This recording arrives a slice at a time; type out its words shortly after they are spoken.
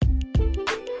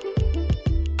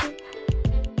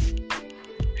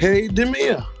Hey,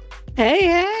 Demir.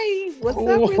 Hey, what's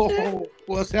up, Richard?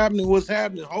 What's happening? What's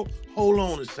happening? Hold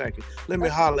on a second. Let me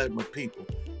holler at my people.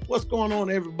 What's going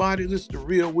on, everybody? This is the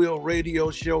Real Will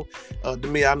Radio Show.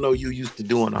 Demir, I know you used to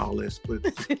doing all this, but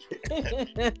it's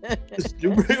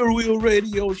the Real Will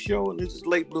Radio Show, and this is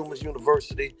Late Bloomers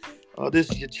University. This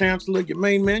is your chancellor, your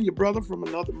main man, your brother from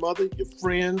another mother, your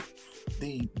friend,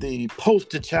 the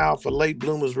poster child for late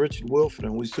bloomers, Richard Wilford,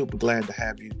 and we're super glad to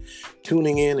have you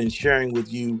tuning in and sharing with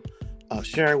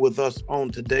us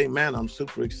on today. Man, I'm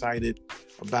super excited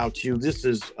about you. This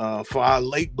is for our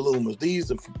late bloomers.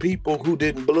 These are for people who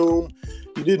didn't bloom.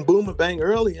 You didn't boom and bang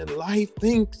early in life.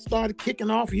 Things started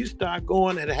kicking off. You start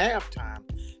going at halftime.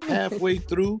 Halfway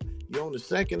through, you're on the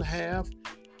second half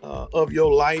of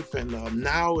your life, and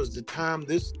now is the time.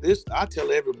 This I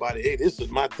tell everybody, hey, this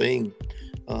is my thing.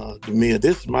 Demir,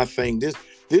 this is my thing. This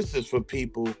is for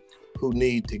people who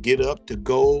need to get up, to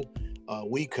go.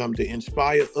 We come to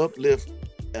inspire, uplift,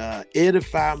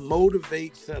 edify,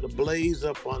 motivate, set a blaze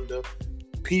up under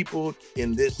people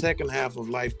in this second half of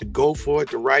life to go for it,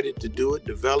 to write it, to do it,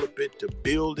 develop it, to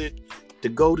build it, to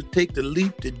go, to take the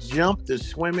leap, to jump, to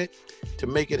swim it, to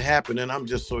make it happen. And I'm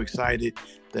just so excited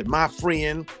that my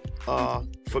friend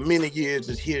for many years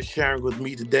is here sharing with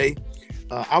me today.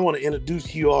 I want to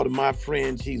introduce you all to my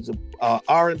friend. She's a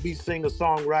R&B singer,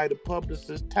 songwriter,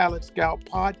 publicist, talent scout,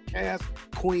 podcast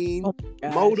queen,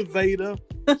 motivator.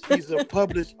 She's a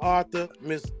published author,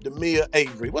 Miss Demir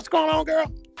Avery. What's going on, girl?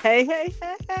 Hey.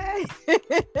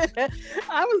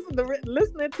 I was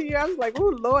listening to you. I was like,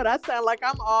 oh, Lord, I sound like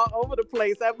I'm all over the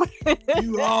place.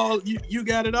 You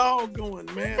got it all going,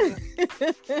 man.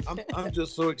 I'm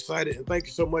just so excited. And thank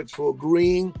you so much for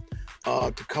agreeing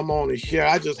to come on and share.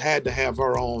 I just had to have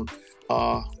her on.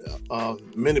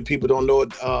 Many people don't know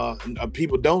it.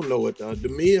 People don't know it.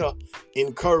 Demir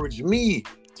encouraged me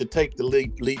to take the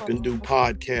leap and do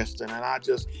podcasting,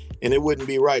 and it wouldn't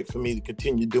be right for me to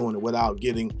continue doing it without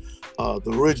getting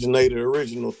the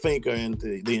original thinker, and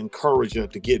the encourager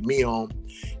to get me on.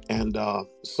 And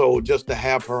so just to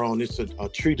have her on, it's a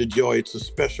treat of joy. It's a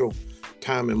special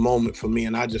time and moment for me,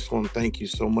 and I just want to thank you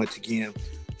so much again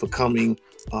for coming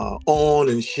on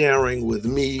and sharing with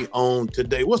me on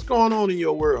today. What's going on in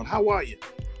your world? How are you?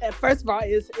 First of all,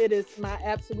 it is my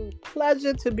absolute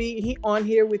pleasure to be on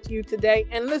here with you today.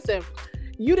 And listen,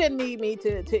 you didn't need me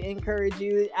to encourage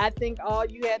you. I think all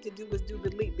you had to do was do the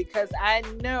leap, because I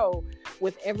know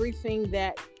with everything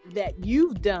that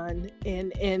you've done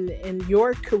in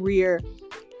your career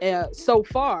so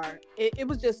far, it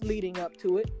was just leading up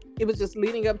to it. It was just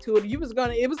leading up to it. It was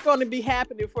going to be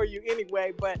happening for you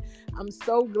anyway. But I'm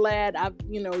so glad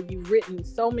you've written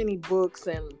so many books,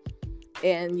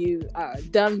 and you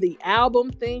done the album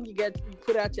thing. You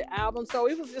put out your album. So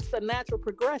it was just a natural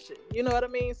progression. You know what I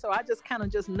mean? So I just kind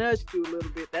of just nudged you a little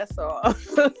bit. That's all.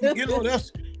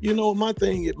 My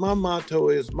thing, my motto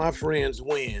is my friends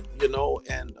win,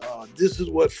 and this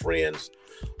is what friends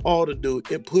ought to do.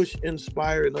 It push,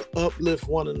 inspire, and uplift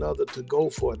one another to go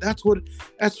for it. That's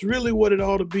really what it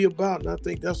ought to be about. And I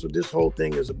think that's what this whole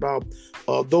thing is about.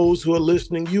 Those who are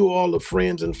listening, you all are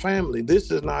friends and family.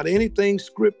 This is not anything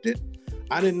scripted.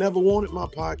 I never wanted my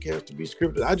podcast to be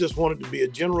scripted. I just wanted to be a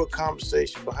general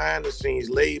conversation behind the scenes,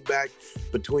 laid back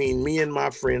between me and my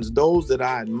friends, those that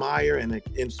I admire and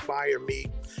inspire me,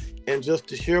 and just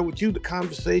to share with you the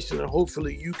conversation, and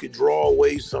hopefully you could draw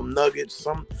away some nuggets,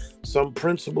 some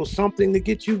principles, something to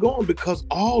get you going, because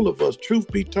all of us, truth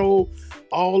be told,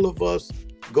 all of us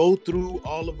go through,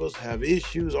 all of us have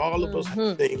issues, all of us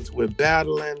have things we're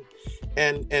battling.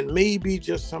 And maybe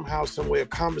just somehow, some way, a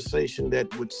conversation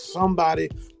that with somebody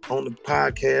on the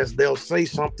podcast, they'll say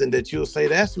something that you'll say,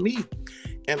 that's me.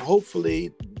 And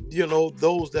hopefully,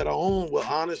 those that are on will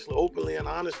openly and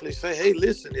honestly say, hey,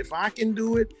 listen, if I can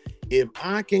do it, if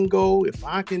I can go, if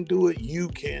I can do it, you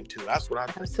can too. That's what I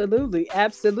think.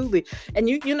 Absolutely. And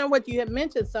you know what, you had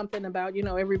mentioned something about,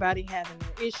 everybody having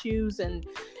their issues and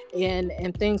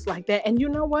things like that. And you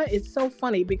know what, it's so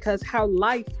funny, because how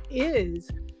life is,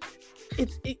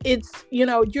 it's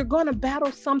you're going to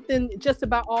battle something just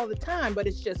about all the time, but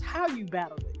it's just how you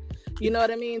battle it. You know what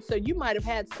I mean? So you might have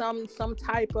had some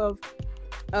type of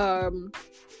some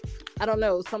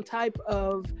type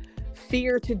of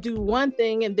fear to do one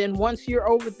thing, and then once you're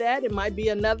over that, it might be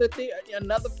another fear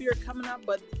coming up.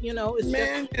 But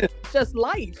it's just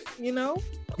life. You know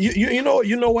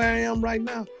where I am right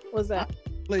now. What's that?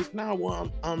 Place now where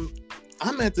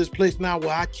I'm at this place now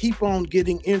where I keep on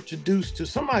getting introduced to.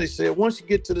 Somebody said once you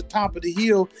get to the top of the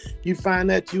hill, you find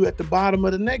that you at the bottom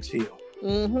of the next hill.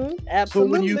 So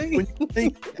when you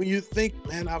Absolutely. think,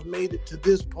 man, I've made it to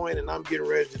this point and I'm getting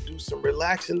ready to do some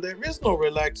relaxing, there is no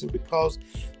relaxing, because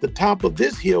the top of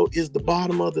this hill is the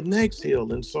bottom of the next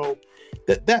hill. And so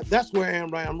that's where I am,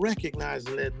 right? I'm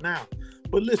recognizing that now.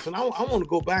 But listen, I want to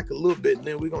go back a little bit, and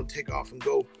then we're going to take off and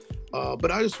go.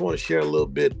 But I just want to share a little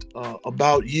bit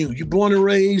about you. You born and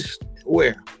raised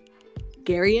where?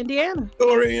 Gary, Indiana.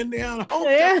 Gary, Indiana.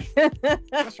 Yeah.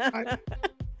 That's right.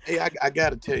 Hey, I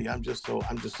got to tell you, I'm just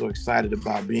so excited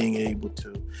about being able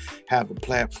to have a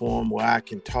platform where I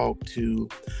can talk to,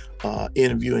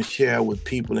 interview and share with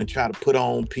people and try to put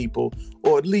on people,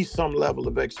 or at least some level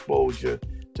of exposure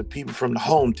to people from the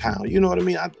hometown. You know what I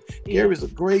mean? Gary's a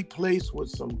great place with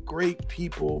some great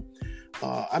people.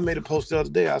 I made a post the other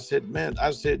day. I said,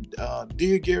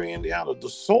 dear Gary, Indiana, the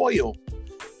soil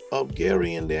of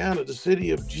Gary, Indiana, the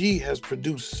city of G, has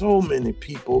produced so many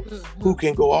people who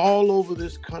can go all over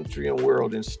this country and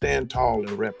world and stand tall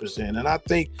and represent. And I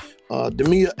think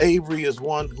Demia Avery is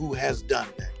one who has done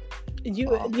that.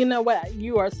 You know what?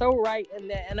 You are so right in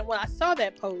that. And when I saw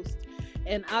that post,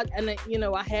 and I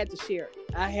had to share it.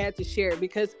 I had to share it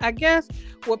because I guess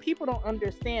what people don't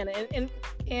understand,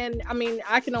 and I mean,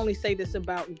 I can only say this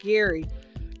about Gary,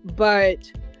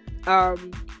 but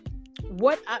one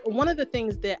of the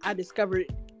things that I discovered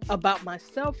about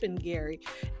myself in Gary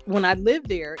when I lived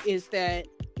there is that,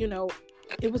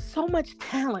 it was so much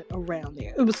talent around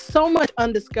there. It was so much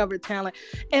undiscovered talent.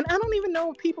 And I don't even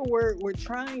know if people were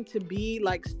trying to be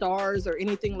like stars or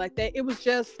anything like that. It was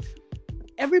just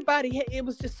it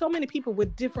was just so many people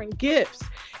with different gifts.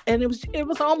 And it was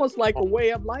almost like a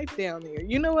way of life down there.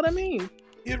 You know what I mean?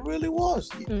 It really was.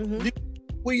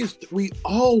 We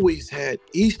always had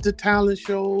Easter talent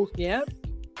shows. Yep.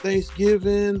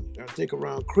 Thanksgiving, I think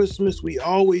around Christmas, we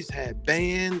always had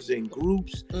bands and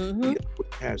groups. We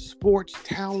had sports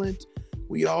talent.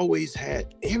 We always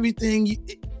had everything.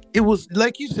 It was,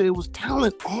 like you said, it was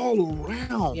talent all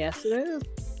around. Yes, it is.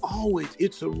 Always.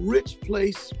 It's a rich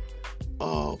place,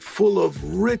 full of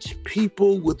rich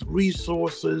people with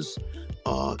resources,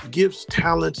 gifts,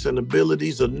 talents, and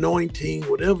abilities, anointing,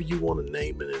 whatever you want to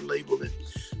name it and label it.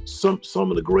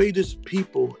 Some of the greatest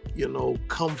people,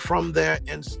 come from there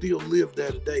and still live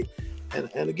there today.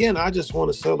 And again, I just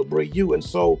want to celebrate you. And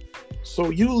so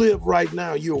you live right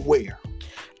now, you're where?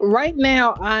 Right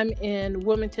now, I'm in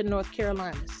Wilmington, North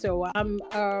Carolina. So I'm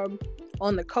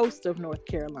on the coast of North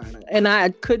Carolina. And I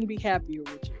couldn't be happier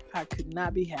with you. I could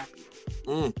not be happier.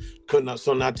 Could not.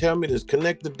 So now tell me this,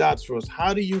 connect the dots for us.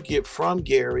 How do you get from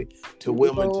Gary to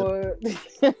Wilmington?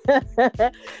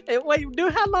 Wait,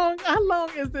 how long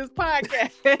is this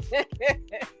podcast?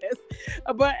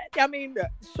 But I mean,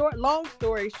 long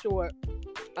story short,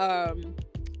 I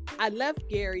left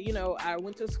Gary, I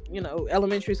went to,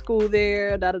 elementary school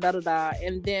there,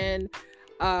 and then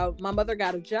my mother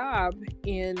got a job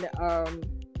in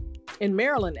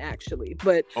Maryland, actually,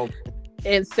 but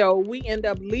and so we end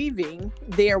up leaving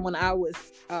there when I was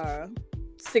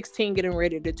 16, getting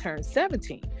ready to turn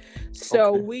 17.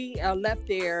 So we left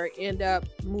there, end up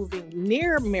moving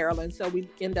near Maryland. So we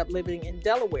end up living in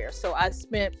Delaware. So I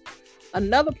spent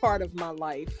another part of my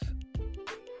life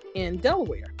in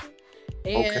Delaware.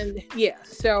 And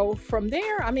so from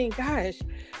there, I mean, gosh,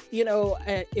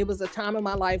 it was a time in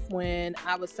my life when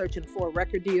I was searching for a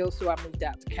record deal. So I moved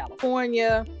out to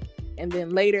California and then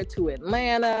later to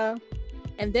Atlanta.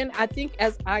 And then I think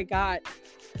as I got,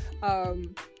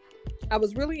 I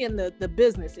was really in the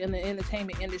business, in the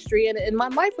entertainment industry. And my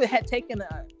life had taken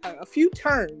a few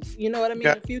turns, you know what I mean?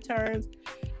 A few turns.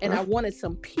 And I wanted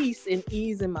some peace and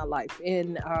ease in my life.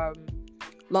 And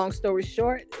long story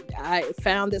short, I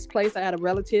found this place. I had a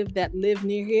relative that lived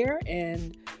near here.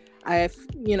 And I,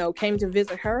 came to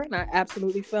visit her. And I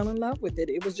absolutely fell in love with it.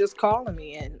 It was just calling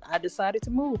me. And I decided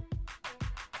to move.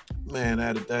 Man,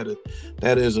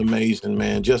 that is amazing,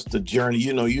 man. Just the journey.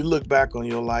 You look back on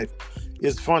your life.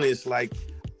 It's funny. It's like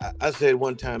I said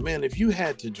one time, man, if you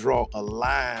had to draw a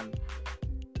line,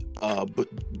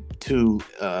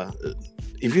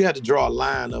 if you had to draw a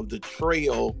line of the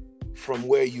trail from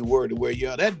where you were to where you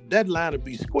are, that line would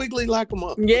be squiggly like a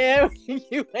mother. Yeah,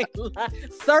 you make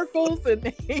circles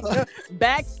and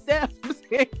back steps,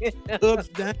 ups,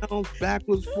 downs,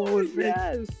 backwards, forwards.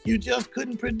 Yes. You just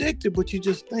couldn't predict it, but you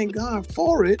just thank God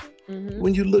for it.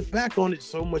 When you look back on it,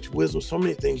 so much wisdom, so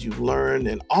many things you've learned,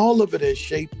 and all of it has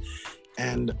shaped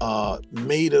and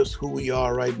made us who we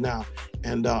are right now.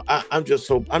 And I'm just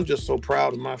so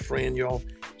proud of my friend, y'all.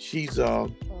 She's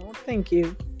thank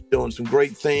you. Doing some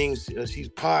great things. She's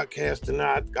podcasting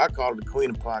now. I call her the queen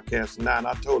of podcasting now. And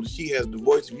I told her she has the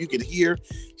voice. If you could hear,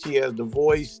 she has the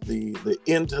voice, the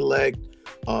intellect,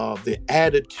 the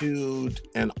attitude,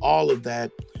 and all of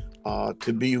that.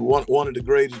 To be one of the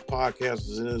greatest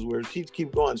podcasters in this world. She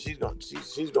keep going. She's going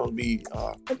to be.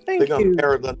 They're going to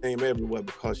parrot her name everywhere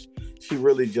because she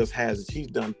really just has it. She's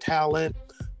done talent,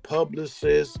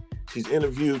 publicist. She's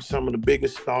interviewed some of the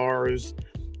biggest stars.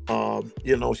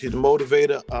 She's a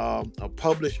motivator, a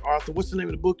published author. What's the name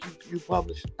of the book you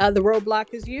published? The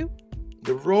Roadblock Is You.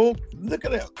 Look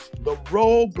at that. The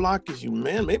roadblock is you,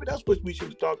 man. Maybe that's what we should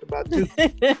have talked about too.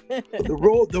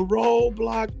 The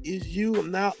roadblock is you.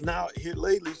 Now here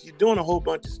lately, you're doing a whole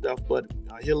bunch of stuff, but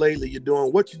here lately you're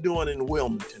doing what you're doing in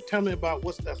Wilmington. Tell me about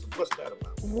what's that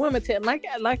about? Wilmington, like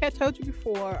I told you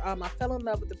before, I fell in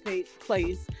love with the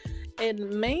place, and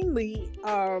mainly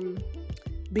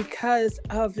because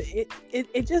of it.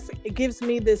 It gives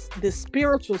me this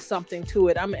spiritual something to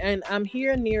it. I'm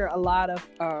here near a lot of.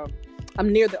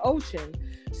 I'm near the ocean,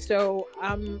 so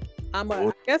I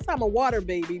guess I'm a water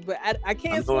baby, but I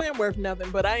can't swim worth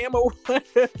nothing, but I am a water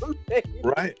baby.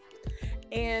 Right.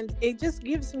 And it just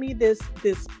gives me this,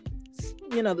 the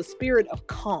spirit of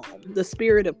calm, the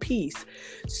spirit of peace.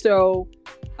 So,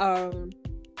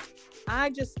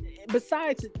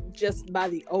 besides just by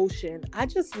the ocean, I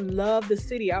just love the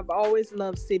city. I've always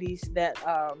loved cities that,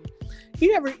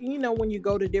 when you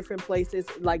go to different places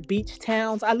like beach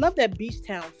towns, I love that beach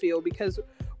town feel, because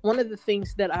one of the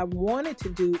things that I wanted to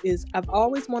do is I've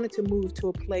always wanted to move to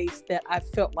a place that I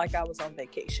felt like I was on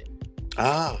vacation.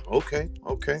 Okay.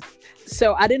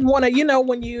 So I didn't want to,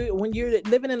 when you're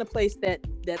living in a place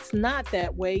that's not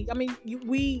that way. I mean,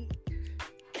 we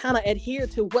kind of adhere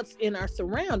to what's in our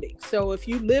surroundings. So if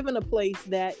you live in a place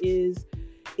that is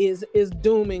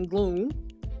doom and gloom,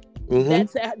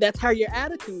 mm-hmm. that's how your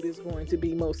attitude is going to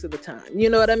be most of the time. You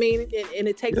know what I mean? And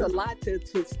it takes a lot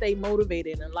to stay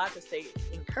motivated and a lot to stay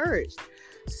encouraged.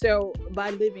 So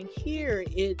by living here,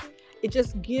 it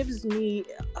just gives me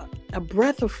a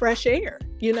breath of fresh air,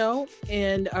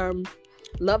 and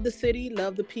love the city,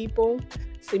 love the people,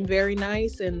 seem very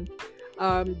nice. And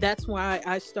that's why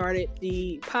I started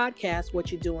the podcast,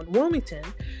 What You Do in Wilmington.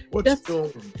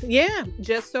 Yeah,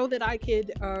 just so that I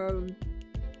could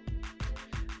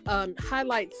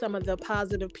highlight some of the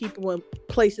positive people and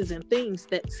places and things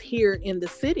that's here in the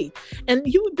city. And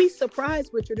you would be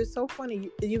surprised, Richard, it's so funny.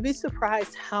 You'd be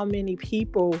surprised how many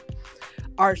people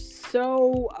are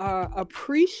so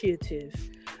appreciative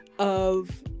of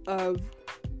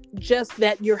just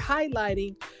that you're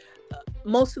highlighting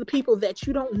most of the people that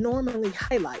you don't normally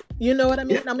highlight. You know what I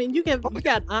mean? Yeah. I mean, you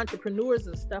got entrepreneurs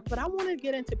and stuff, but I want to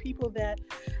get into people that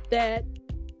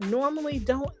normally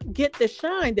don't get the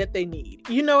shine that they need.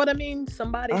 You know what I mean?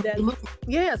 Somebody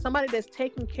that's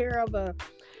taking care of a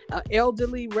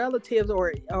elderly relatives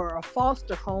or a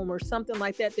foster home or something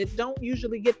like that don't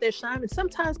usually get their shine. And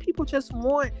sometimes people just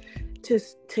want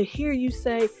to hear you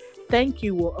say thank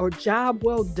you or job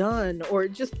well done, or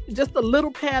just a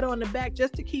little pat on the back,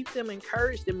 just to keep them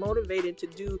encouraged and motivated to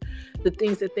do the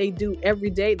things that they do every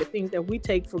day, the things that we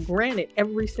take for granted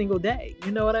every single day.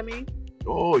 You know what I mean?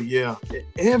 Oh yeah,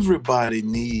 everybody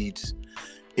needs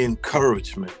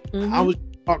encouragement. Mm-hmm. I was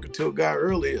talking to a guy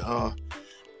earlier,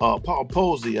 Paul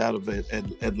Posey out of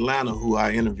Atlanta, who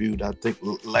I interviewed, I think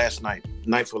last night,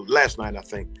 I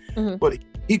think. Mm-hmm. But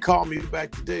he called me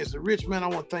back today and said, "Rich, man, I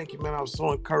want to thank you, man. I was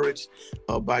so encouraged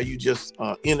by you just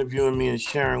interviewing me and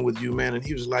sharing with you, man." And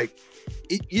he was like,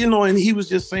 and he was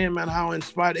just saying, man, how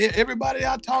inspired everybody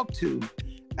I talked to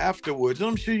afterwards. And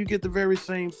I'm sure you get the very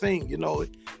same thing,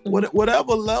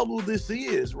 whatever level this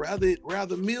is, rather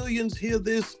millions hear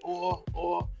this or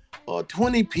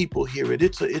 20 people hear it.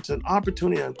 It's an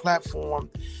opportunity and platform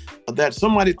that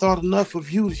somebody thought enough of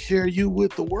you to share you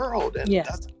with the world. And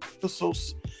that's so,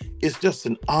 it's just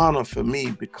an honor for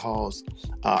me, because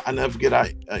I never forget,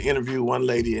 I interviewed one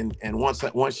lady, and once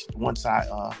I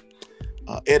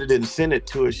edited and sent it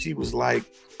to her, she was like,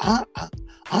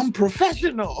 I'm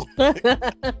professional. And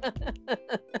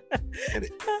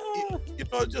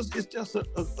it's just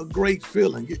a great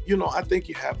feeling. I think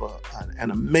you have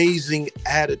an amazing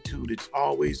attitude. It's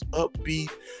always upbeat,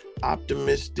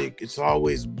 optimistic. It's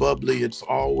always bubbly.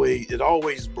 It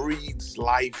always breathes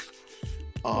life.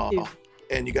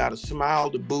 And you got a smile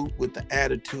to boot with the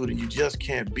attitude, and you just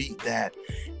can't beat that.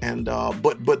 And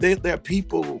but there are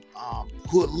people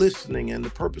who are listening, and the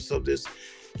purpose of this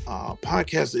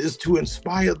podcast is to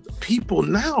inspire people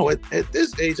now at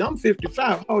this age. I'm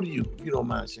 55. How old are you, if you don't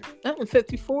mind sharing? I'm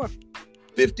 54.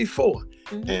 54.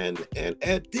 Mm-hmm. And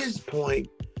at this point,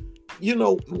 you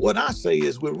know, what I say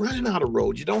is we're running out of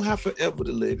road. You don't have forever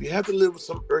to live. You have to live with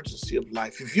some urgency of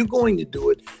life. If you're going to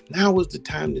do it, now is the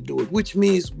time to do it, which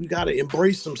means we got to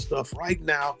embrace some stuff right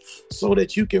now so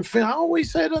that you can feel. I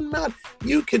always say, it doesn't matter.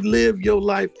 You could live your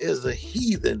life as a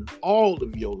heathen all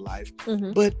of your life,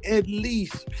 but at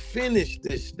least finish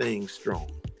this thing strong.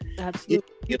 Absolutely.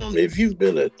 You know, if you've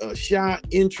been a shy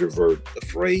introvert,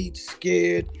 afraid,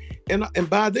 scared, and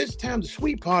by this time, the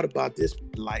sweet part about this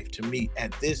life to me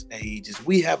at this age is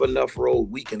we have enough road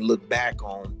we can look back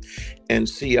on and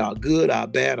see our good, our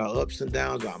bad, our ups and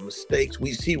downs, our mistakes.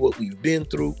 We see what we've been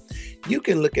through. You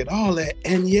can look at all that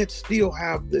and yet still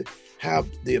have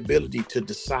the ability to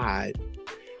decide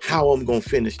how I'm going to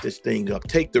finish this thing up.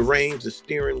 Take the reins, the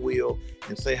steering wheel,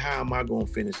 and say, how am I going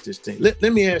to finish this thing? Let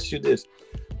me ask you this.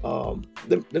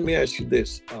 Let me ask you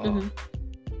this.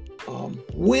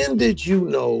 When did you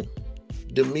know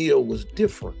DeMille was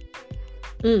different?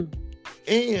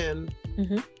 And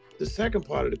the second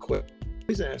part of the question,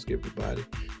 please ask everybody.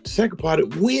 The second part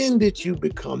of when did you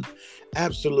become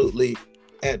absolutely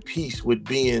at peace with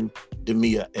being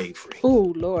DeMille Avery?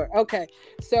 Oh, Lord. Okay.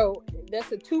 So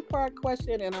that's a two-part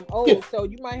question, and I'm old, so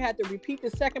you might have to repeat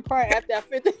the second part after I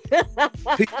finish.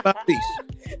 Piece by piece.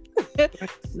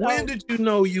 When did you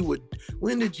know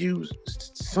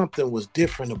something was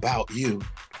different about you?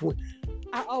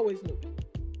 I always knew.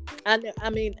 I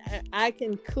mean, I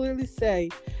can clearly say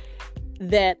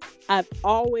that I've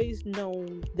always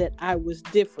known that I was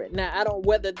different. Now, I don't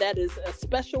whether that is a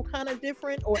special kind of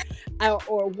different or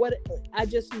what. I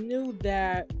just knew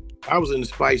that. I was in the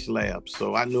Spice Lab,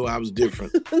 so I knew I was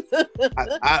different.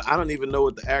 I don't even know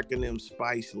what the acronym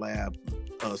Spice Lab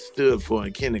stood for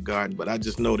in kindergarten, but I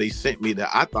just know they sent me there.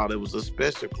 I thought it was a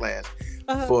special class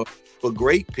for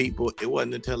great people. It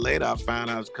wasn't until later I found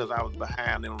out it's because I was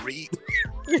behind in reading.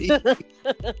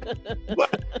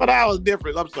 but I was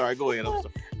different. I'm sorry. Go ahead. I'm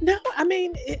sorry. No, I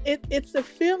mean, it's a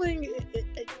feeling.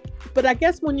 But I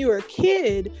guess when you're a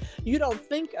kid, you don't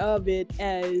think of it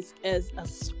as a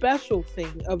special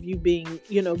thing of you being,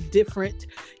 different.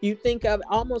 You think of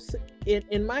almost,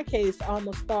 in my case, I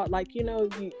almost thought like, you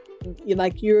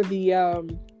like you're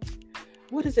the,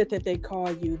 what is it that they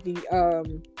call you?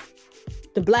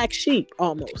 The black sheep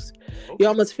almost. Okay. You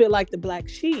almost feel like the black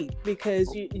sheep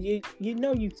because you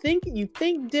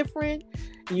think different.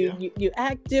 You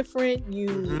act different.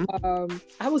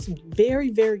 I was very,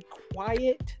 very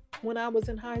quiet when I was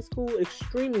in high school,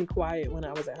 extremely quiet when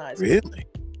I was in high school. Really?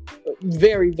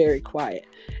 Very, very quiet.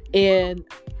 And,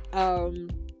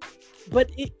 but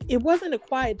it wasn't a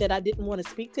quiet that I didn't want to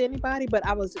speak to anybody, but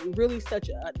I was really such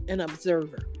an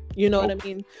observer. You know what I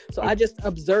mean? So I just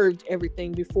observed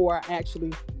everything before I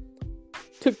actually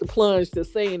took the plunge to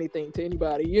say anything to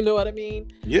anybody. You know what I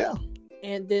mean? Yeah.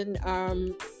 And then,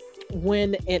 I'm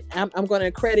going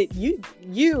to credit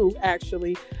you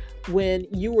actually, when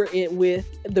you were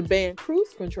with the band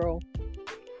Cruise Control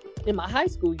in my high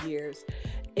school years.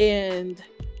 And,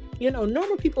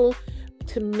 normal people,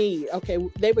 to me, okay,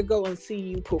 they would go and see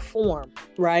you perform,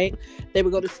 right? They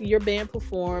would go to see your band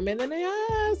perform, and then they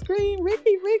scream,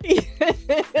 Ricky.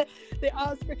 They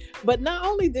all scream. But not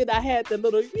only did I have the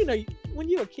little, when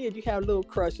you're a kid, you have little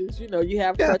crushes, you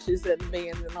have crushes at the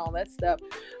band and all that stuff.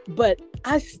 But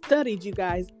I studied you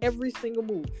guys every single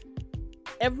move.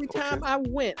 Every time I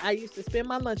went, I used to spend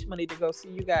my lunch money to go see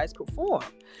you guys perform.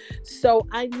 So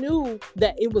I knew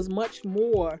that it was much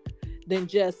more than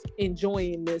just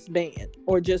enjoying this band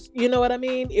or just, you know what I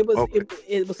mean? It was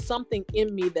it was something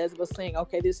in me that was saying,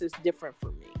 okay, this is different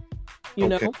for me, you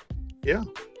know? Yeah.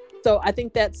 So I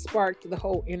think that sparked the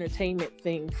whole entertainment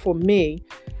thing for me.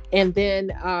 And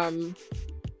then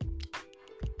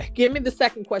give me the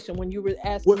second question when you were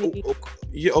asking me.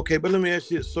 Yeah, okay, but let me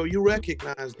ask you, so you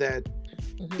recognize that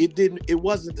it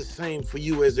wasn't the same for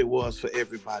you as it was for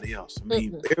everybody else. I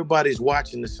mean, everybody's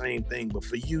watching the same thing, but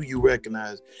for you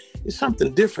recognize it's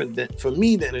something different for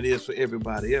me than it is for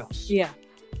everybody else. Yeah.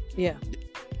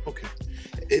 Okay.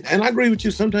 And I agree with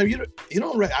you. Sometimes you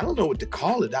don't. I don't know what to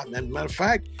call it. Matter of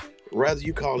fact, rather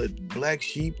you call it black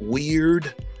sheep,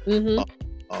 weird. You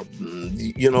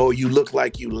look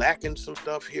like you lacking some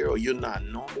stuff here, or you're not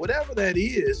normal. Whatever that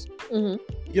is.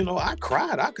 I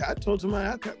cried. I told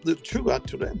somebody, the truth, I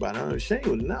told everybody, I'm ashamed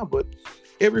with it now, but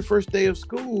every first day of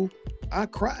school, I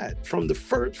cried. From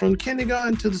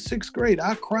kindergarten to the 6th grade,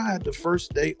 I cried the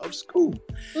first day of school.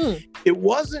 It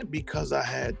wasn't because I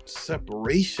had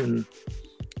separation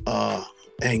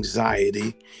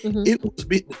anxiety. It was,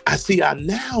 I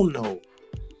now know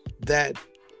that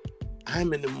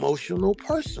I'm an emotional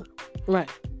person. Right.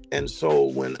 And so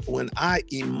when I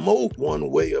emote, one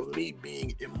way of me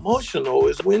being emotional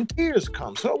is when tears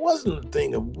come. So it wasn't a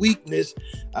thing of weakness.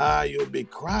 You're a big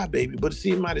crybaby, but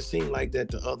it might have seemed like that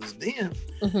to others then.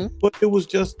 Mm-hmm. But it was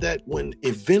just that when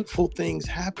eventful things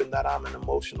happen, that I'm an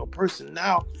emotional person.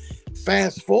 Now,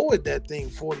 fast forward that thing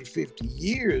 40, 50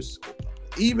 years,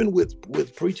 even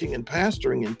with preaching and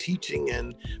pastoring and teaching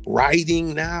and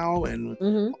writing now and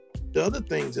Mm-hmm. the other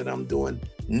things that I'm doing,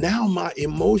 now my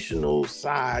emotional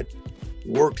side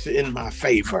works in my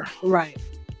favor. Right.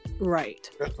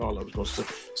 That's all I was going to say.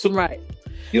 So, Right.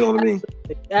 you know what I mean?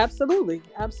 Absolutely.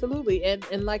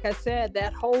 And like I said,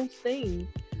 that whole thing,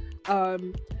 I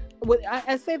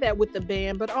say that with the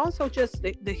band, but also just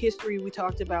the history we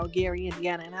talked about Gary,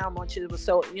 Indiana, and how much it was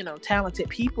so, talented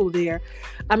people there.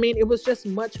 I mean, it was just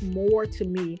much more to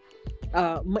me.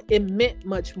 It meant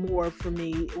much more for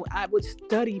me. I would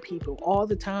study people all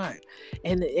the time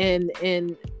and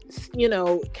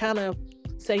kind of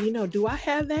say, do I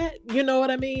have that? You know what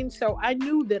I mean? So I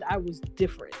knew that I was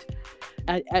different.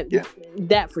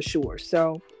 That for sure.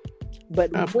 So,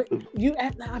 but I'm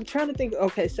trying to think.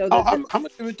 Okay, so I'm gonna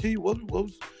give it to you.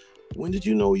 When did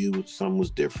you know something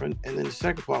was different? And then the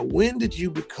second part, when did you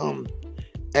become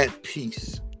at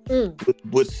peace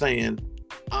with saying,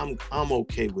 I'm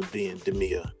okay with being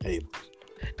Demia Abrams?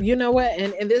 You know what?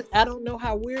 And this, I don't know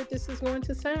how weird this is going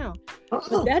to sound,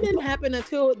 but that didn't happen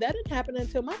until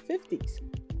my 50s.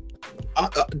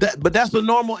 But that's the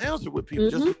normal answer with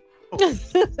people. Mm-hmm.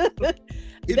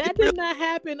 That did not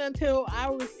happen until I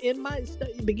was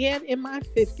began in my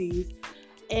 50s,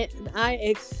 and I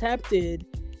accepted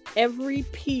every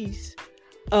piece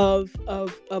of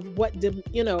what who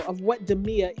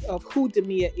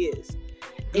Demia is.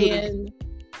 And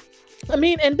I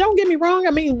mean, and don't get me wrong,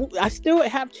 I mean, I still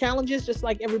have challenges just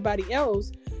like everybody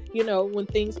else, when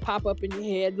things pop up in your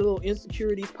head, little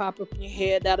insecurities pop up in your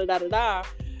head,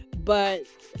 but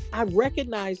I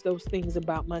recognize those things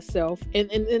about myself, and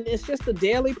it's just a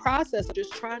daily process,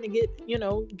 just trying to get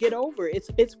over it.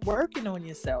 It's working on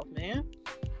yourself, man.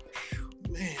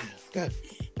 Man,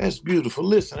 that's beautiful.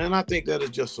 Listen, and I think that is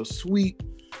just a sweet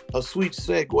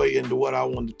segue into what I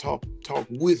wanted to talk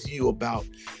with you about.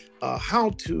 How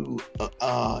to,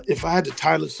 if I had to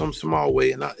title it some small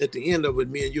way, and at the end of it,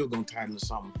 me and you are going to title it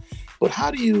something. But how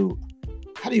do you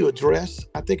address?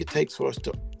 I think it takes for us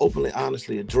to openly,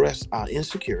 honestly address our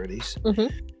insecurities,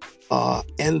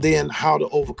 and then how to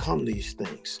overcome these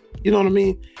things. You know what I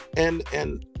mean? And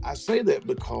I say that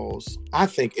because I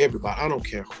think everybody, I don't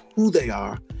care who they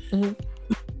are,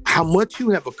 how much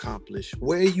you have accomplished,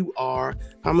 where you are,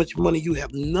 how much money you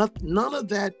have, none of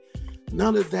that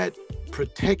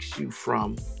protects you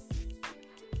from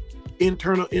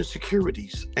internal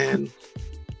insecurities. And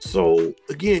so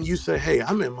again, you say, hey,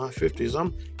 I'm in my 50s.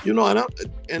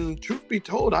 And truth be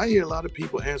told, I hear a lot of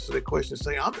people answer that question and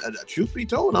say, truth be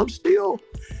told, I'm still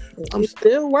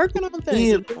working on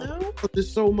things.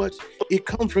 There's so much, it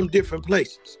comes from different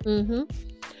places. The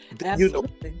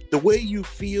way you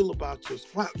feel about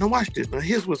yourself. Now watch this. Now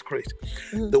here's what's crazy.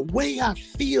 The way I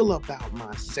feel about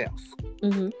myself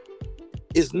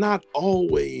is not all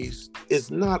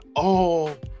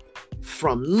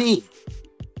from me.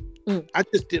 I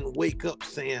just didn't wake up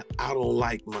saying I don't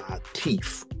like my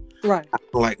teeth. Right. I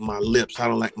don't like my lips. I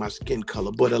don't like my skin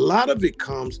color. But a lot of it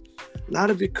comes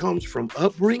from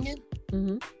upbringing,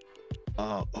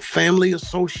 a family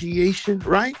association,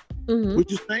 right?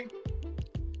 Would you say?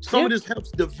 Some of this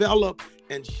helps develop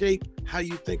and shape how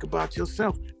you think about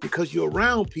yourself because you're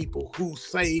around people who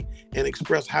say and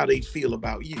express how they feel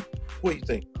about you. What do you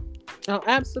think? Oh,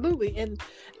 absolutely. And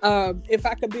if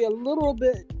I could be a little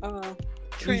bit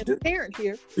transparent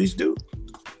here. Please do.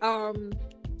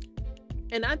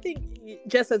 And I think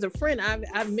just as a friend,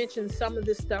 I've mentioned some of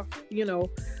this stuff, to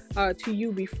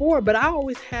you before, but I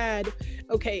always had,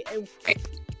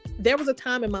 there was a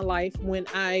time in my life when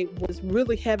I was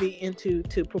really heavy into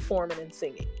performing and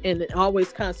singing and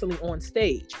always constantly on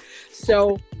stage.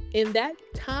 So in that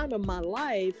time of my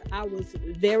life, I was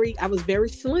very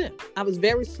slim. I was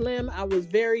very,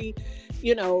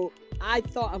 I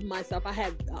thought of myself, I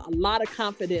had a lot of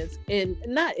confidence, and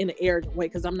not in an arrogant way,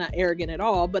 because I'm not arrogant at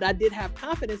all, but I did have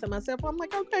confidence in myself. I'm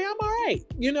like, okay, I'm all right.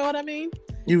 You know what I mean?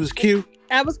 You was cute.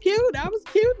 I was cute now.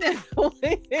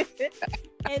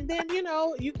 And then,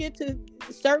 you get to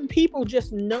certain people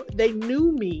just know, they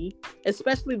knew me,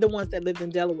 especially the ones that lived in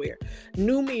Delaware,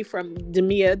 knew me from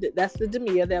Demia. That's the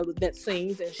Demia that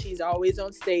sings, and she's always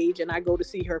on stage, and I go to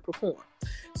see her perform.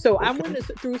 So I went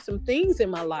through some things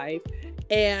in my life,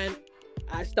 and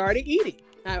I started eating.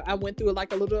 I went through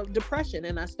like a little depression,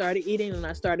 and I started eating, and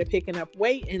I started picking up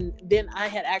weight. And then I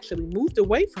had actually moved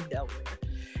away from Delaware.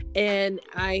 And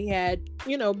I had,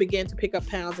 began to pick up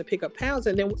pounds and pick up pounds.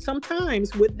 And then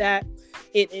sometimes with that,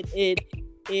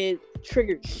 it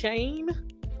triggered shame.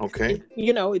 Okay.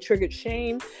 It triggered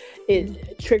shame.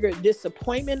 It triggered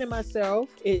disappointment in myself.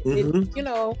 Yeah.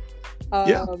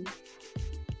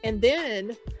 And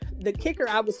then the kicker,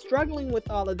 I was struggling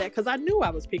with all of that because I knew I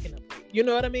was picking up weight. You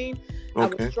know what I mean? I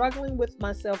was struggling with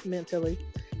myself mentally.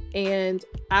 And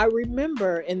I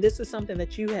remember, and this is something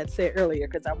that you had said earlier,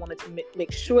 because I wanted to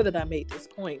make sure that I made this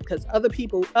point, because other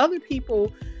people can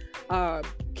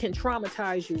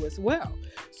traumatize you as well.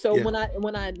 So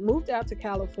when I moved out to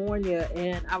California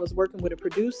and I was working with a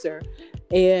producer,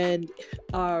 and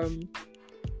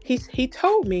he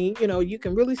told me, you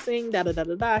can really sing, da da da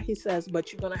da da. He says,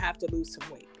 but you're gonna have to lose some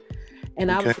weight.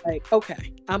 And I was like,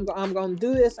 okay, I'm gonna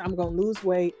do this. I'm gonna lose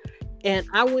weight. And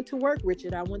I went to work,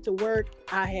 Richard. I went to work.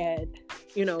 I had,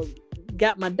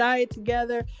 got my diet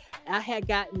together. I had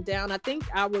gotten down. I think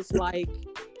I was like,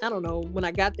 I don't know, when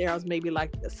I got there, I was maybe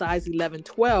like a size 11,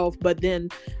 12. But then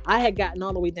I had gotten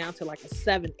all the way down to like a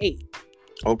 7, 8.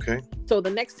 Okay. So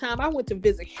the next time I went to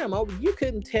visit him, you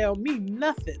couldn't tell me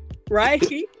nothing, right?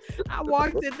 I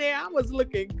walked in there. I was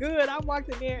looking good. I walked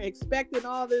in there expecting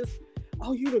all this.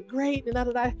 Oh, you look great. And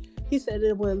da. He said,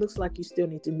 well, it looks like you still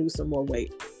need to lose some more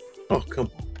weight. Oh, come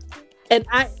on.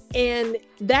 And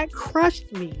that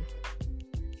crushed me.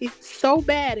 He's so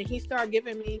bad. And he started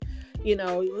giving me, you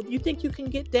think you can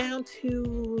get down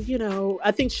to,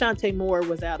 I think Shantae Moore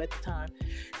was out at the time.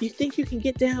 You think you can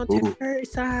get down to her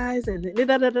size and da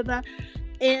da da da.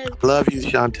 And love you,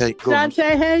 Shantae.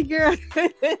 Shantae, hey girl.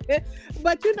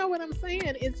 But you know what I'm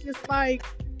saying? It's just like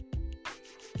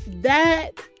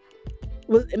that.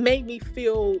 It made me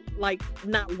feel like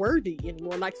not worthy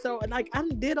anymore. Like, so like I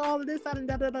did all of this, I did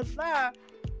da,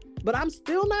 but I'm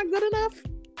still not good enough.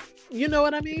 You know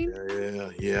what I mean?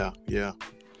 Yeah.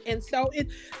 And so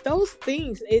those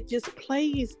things, it just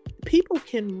plays. People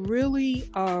can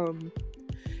really, and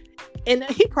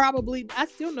I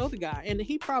still know the guy, and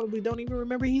he probably don't even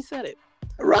remember he said it.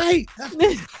 Right.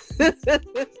 This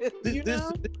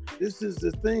is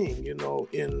the thing,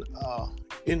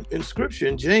 in scripture,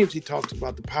 in James, he talks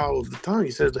about the power of the tongue.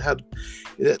 He says that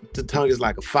the tongue is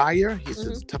like a fire. He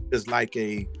says the tongue is like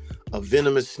a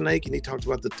venomous snake, and he talks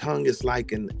about the tongue is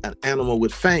like an animal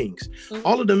with fangs.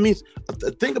 All of them means, the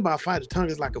thing about fire, the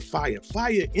tongue is like a fire.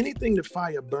 Fire, anything that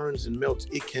fire burns and melts,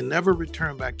 it can never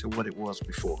return back to what it was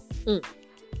before.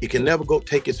 It can never go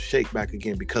take its shape back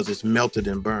again because it's melted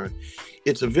and burned.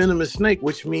 It's a venomous snake,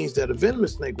 which means that a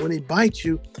venomous snake, when it bites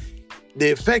you, the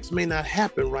effects may not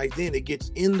happen right then. It gets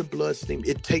in the bloodstream.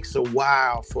 It takes a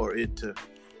while for it to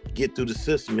get through the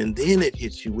system, and then it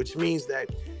hits you, which means that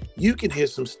you can hear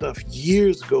some stuff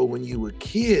years ago when you were a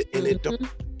kid, and it don't hit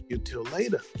you till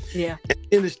later. Yeah. And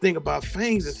then this thing about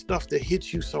fangs is stuff that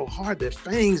hits you so hard that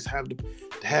fangs have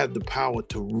the power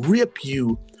to rip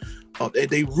you.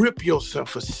 They rip your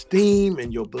self-esteem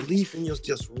and your belief in yours,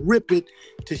 just rip it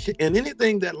to shit. And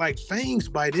anything that like fangs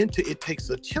bite into, it takes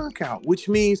a chunk out, which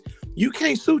means you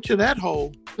can't suture that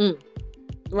hole.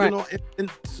 Right.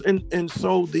 And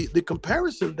so the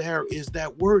comparison there is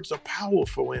that words are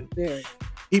powerful, and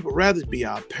people rather be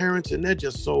our parents, and there are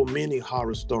just so many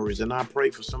horror stories. And I pray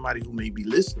for somebody who may be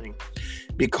listening,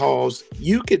 because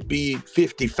you could be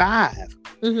 55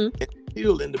 and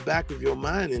still in the back of your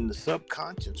mind, in the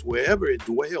subconscious, wherever it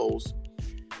dwells,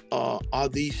 are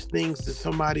these things that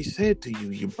somebody said to you.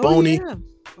 You bony,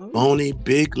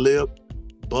 big lip,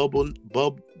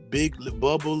 big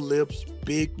bubble lips,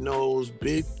 big nose,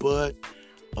 big butt,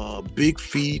 big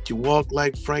feet. You walk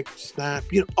like Frankenstein.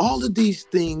 all of these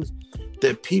things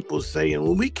that people say. And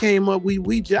when we came up, we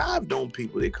jived on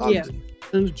people. They called it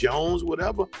Jones,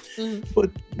 whatever.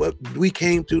 But we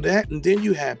came through that, and then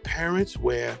you had parents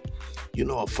where,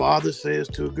 a father says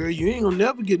to a girl, you ain't gonna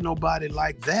never get nobody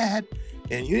like that,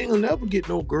 and you ain't gonna never get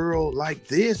no girl like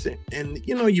this, and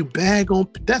you bag on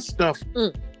that stuff.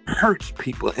 Hurts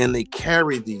people, and they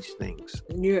carry these things.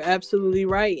 You're absolutely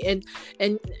right.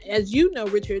 And as you know,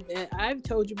 Richard, I've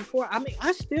told you before, I mean,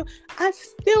 I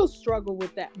still struggle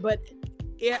with that, but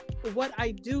what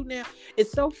I do now,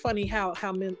 it's so funny how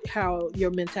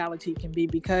your mentality can be,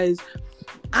 because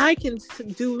I can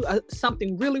do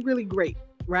something really, really great.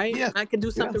 Right? Yeah. I can do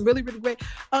something really, really great.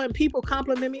 And people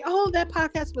compliment me. Oh, that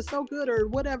podcast was so good, or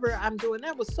whatever I'm doing.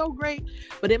 That was so great.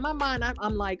 But in my mind,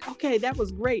 I'm like, okay, that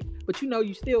was great. But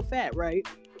you still fat, right?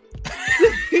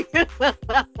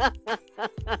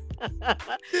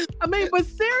 I mean, but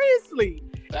seriously.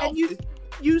 And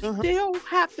you still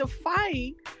have to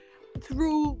fight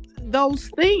through those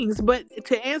things. But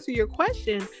to answer your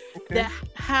question, that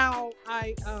how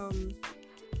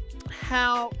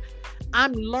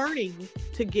I'm learning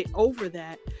to get over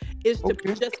that is to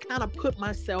Okay. just kind of put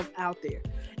myself out there.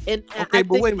 And Okay, I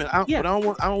but think, wait a minute. yeah, But I don't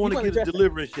want you to want to get a address that.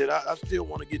 deliverance shit. I still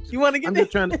want to get to. You want to get I'm there?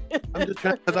 just trying to. I'm just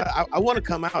trying because I want to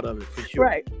come out of it for sure.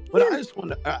 Right. But Yeah. I just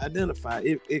want to identify.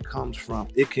 It comes from.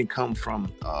 It can come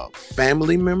from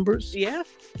family members. Yeah.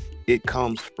 It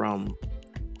comes from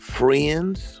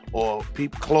friends or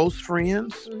people, close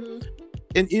friends. Mm-hmm.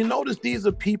 And you notice these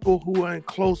are people who are in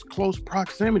close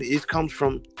proximity. It comes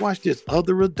from, watch this,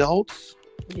 other adults.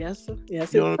 Yes, sir.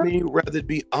 Yes, You know what I mean? Whether it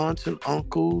be aunts and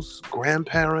uncles,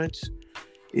 grandparents,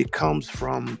 it comes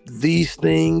from these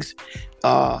things.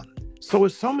 So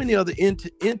it's so many other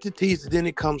entities. Then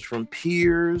it comes from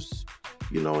peers,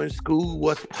 in school,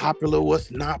 what's popular,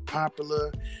 what's not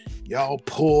popular. Y'all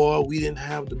poor. We didn't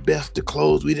have the best of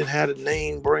clothes. We didn't have the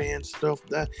name brand stuff.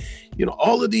 That,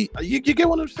 all of the, you get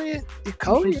what I'm saying? It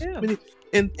comes from so many.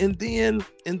 And then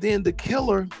the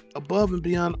killer, above and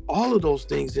beyond all of those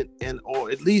things, and or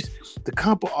at least the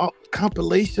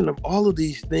compilation of all of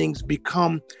these things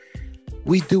become,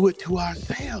 we do it to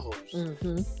ourselves.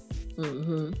 Mm-hmm.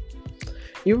 Mm-hmm.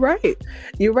 You're right.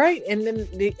 And then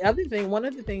the other thing, one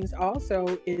of the things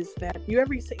also is that you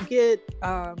ever get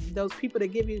those people that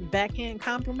give you backhand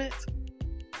compliments?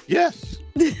 Yes.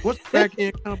 What's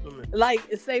backhand compliment? Like,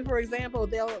 say for example,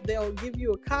 they'll give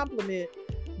you a compliment,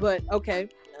 but okay,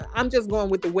 I'm just going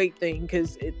with the weight thing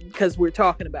because we're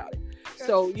talking about it. Okay.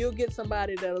 So you'll get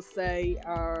somebody that'll say,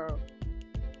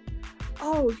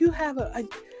 "Oh, you have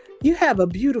a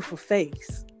beautiful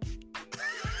face."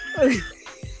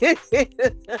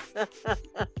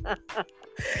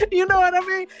 You know what I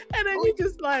mean? And then you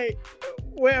just like,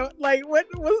 well, like what's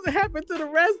happened to the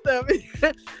rest of it?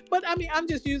 But I mean, I'm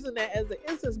just using that as an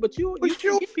instance. But you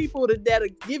can get people that'll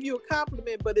give you a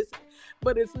compliment, but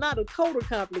it's not a total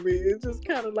compliment. It's just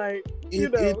kind of like,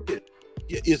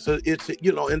 it's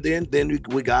and then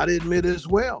we gotta admit as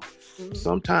well. Mm-hmm.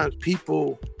 Sometimes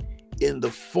people, in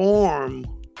the form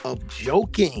of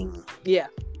joking. Yeah.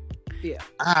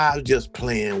 I'm just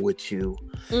playing with you.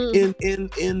 Mm.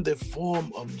 In the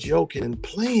form of joking and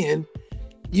playing,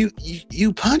 you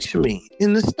punch me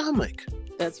in the stomach.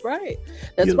 That's right.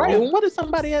 That's right. And what if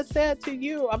somebody has said to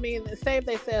you? I mean, say if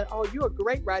they said, "Oh, you're a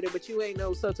great writer, but you ain't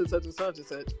no such and such and such and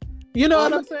such." You know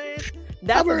what I'm saying?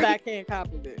 That's a backhand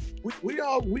compliment.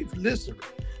 We've listened.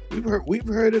 We've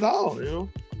heard it all.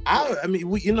 I mean,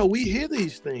 we hear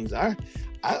these things.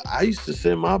 I used to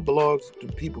send my blogs to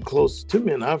people close to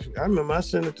me, and I remember I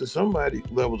sent it to somebody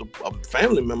that was a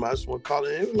family member. I just want to call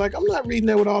it. It was like, I'm not reading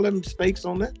that with all them mistakes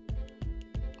on that.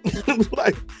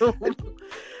 Like,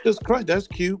 just crush. That's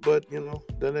cute, but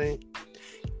that ain't.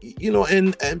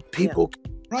 And people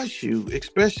crush you,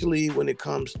 especially when it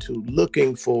comes to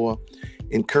looking for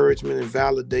encouragement and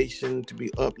validation, to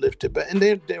be uplifted. But and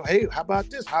then, hey, how about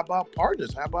this? How about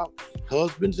partners? How about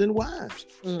husbands and wives?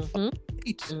 Mm-hmm.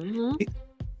 Mm-hmm.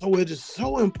 So it is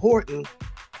so important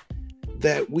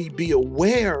that we be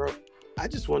aware. I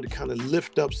just want to kind of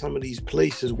lift up some of these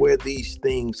places where these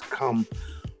things come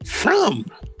from,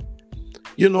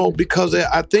 because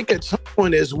I think at some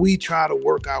point, as we try to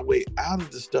work our way out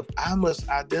of the stuff, I must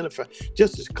identify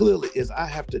just as clearly as I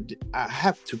have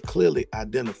to clearly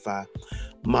identify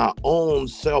my own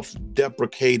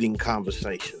self-deprecating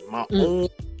conversation, my own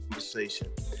conversation,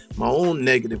 my own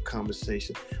negative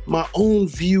conversation, my own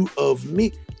view of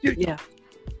me.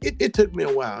 It took me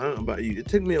a while. I don't know about you. It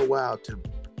took me a while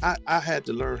I had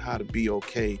to learn how to be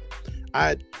okay.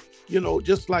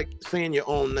 Just like saying your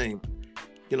own name.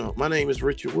 My name is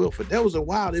Richard Wilford. That was a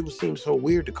while. It would seem so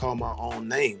weird to call my own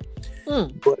name.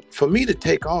 But for me to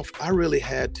take off, I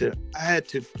had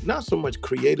to not so much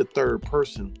create a third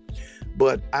person,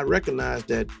 but I recognized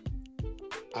that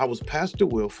I was Pastor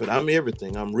Wilford. I'm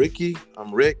everything. I'm Ricky.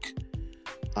 I'm Rick.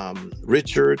 I'm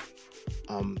Richard.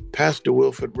 Pastor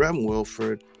Wilford, Reverend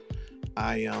Wilford.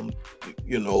 I am,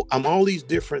 I'm all these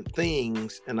different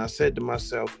things. And I said to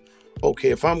myself, okay,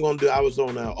 if I'm going to I was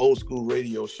on an old school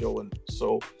radio show. And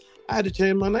so I had to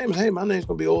change my name. Hey, my name's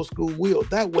going to be Old School Will.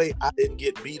 That way I didn't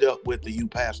get beat up with the you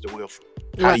Pastor Wilford.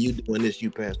 How are you doing this,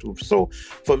 you Pastor Wilford? So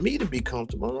for me to be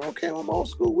comfortable, okay, I'm Old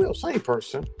School Will, same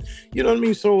person. You know what I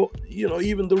mean? So,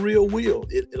 even the real Will,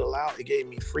 it gave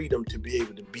me freedom to be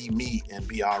able to be me and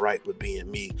be all right with being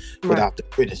me without the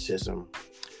criticism.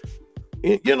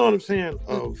 You know what I'm saying?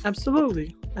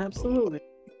 Absolutely.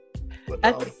 But,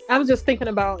 I was just thinking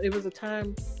about, it was a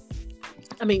time,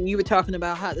 I mean, you were talking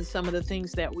about how some of the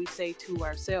things that we say to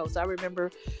ourselves. I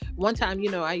remember one time,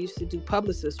 I used to do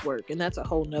publicist work, and that's a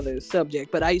whole nother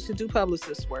subject, but I used to do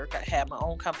publicist work. I had my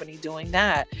own company doing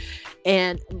that.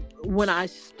 And when I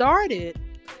started,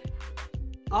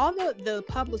 all the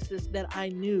publicists that I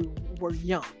knew were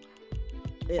young.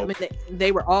 I mean, Okay.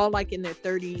 they were all like in their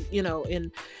 30s,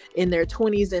 in their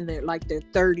 20s and their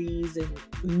 30s, and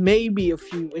maybe a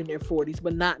few in their 40s,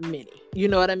 but not many. You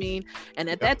know what I mean? And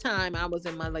at that time, I was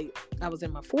in my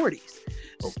 40s.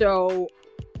 Okay. So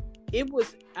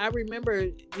I remember,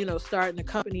 starting a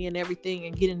company and everything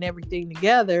and getting everything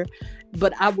together,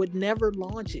 but I would never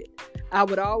launch it. I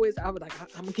would like,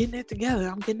 I'm getting it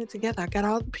together. I got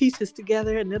all the pieces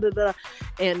together and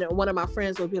And one of my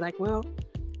friends would be like, well,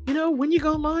 when you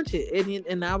gonna launch it?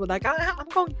 And I was like, I'm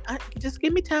going to just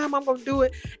give me time. I'm going to do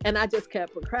it. And I just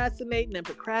kept procrastinating.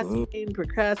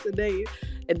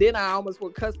 And then I almost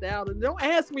would cuss out and don't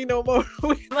ask me no more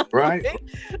Right.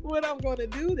 when I'm going to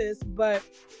do this. But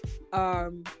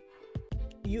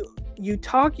you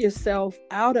talk yourself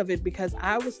out of it, because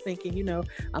I was thinking,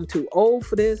 I'm too old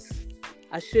for this.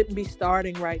 I shouldn't be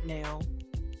starting right now.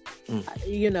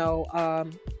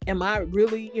 Am I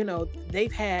really,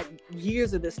 they've had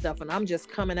years of this stuff and I'm just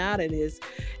coming out of this.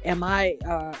 Am I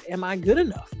good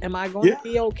enough? Am I going to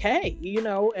be okay?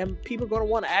 And people going to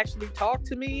want to actually talk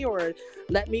to me or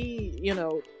let me,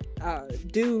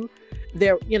 do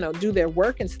their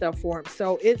work and stuff for them.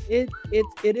 So it is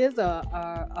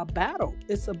a battle.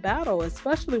 It's a battle,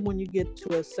 especially when you get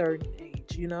to a certain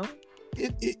age,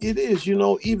 It is,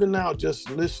 even now, just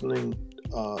listening,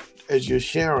 as you're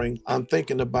sharing, I'm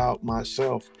thinking about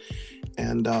myself.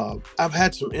 And I've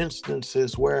had some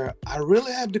instances where I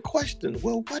really had to question,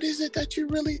 well, what is it that you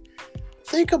really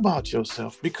think about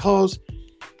yourself? Because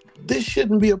this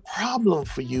shouldn't be a problem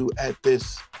for you at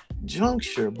this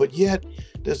juncture, but yet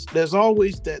there's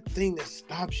always that thing that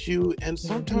stops you. And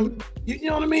sometimes, you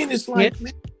know what I mean? It's like,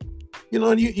 man,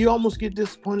 you almost get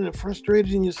disappointed and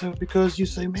frustrated in yourself because you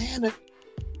say, man,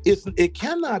 it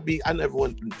cannot be. I never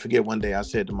want to forget one day I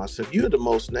said to myself, you're the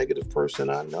most negative person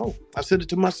I know. I said it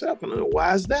to myself, and I know,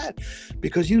 why is that?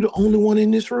 Because you're the only one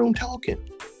in this room talking.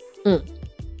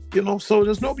 So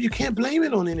there's you can't blame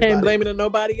it on anybody. Can't blame it on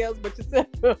nobody else but yourself.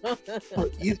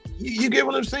 you get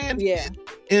what I'm saying? Yeah.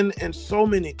 And so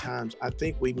many times I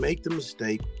think we make the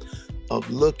mistake of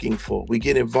we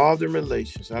get involved in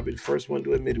relationships. I'll be the first one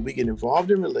to admit it. We get involved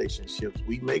in relationships.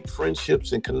 We make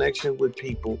friendships and connection with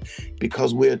people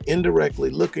because we're indirectly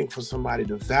looking for somebody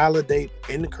to validate,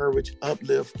 encourage,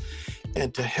 uplift,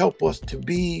 and to help us to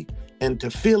be and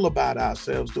to feel about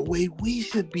ourselves the way we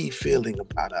should be feeling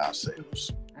about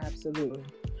ourselves. Absolutely.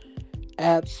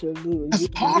 That's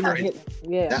hard.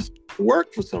 Yeah. That's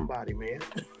work for somebody, man.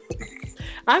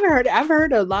 I've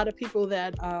heard a lot of people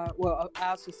that, I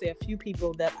also say a few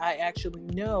people that I actually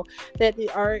know that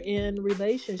are in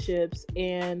relationships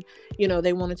and,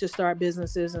 they wanted to start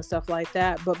businesses and stuff like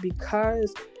that. But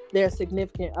because their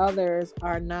significant others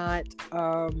are not,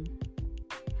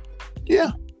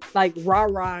 like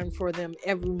rah-rahing for them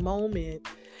every moment,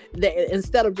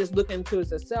 instead of just looking to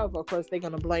itself, of course, they're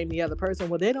going to blame the other person.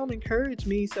 Well, they don't encourage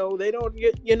me, so they don't,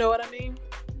 you know what I mean?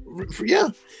 Yeah.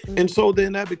 And so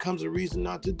then that becomes a reason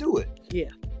not to do it. Yeah.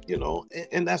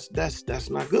 And that's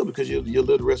not good, because you'll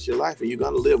live the rest of your life and you're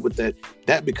going to live with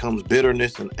that becomes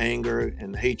bitterness and anger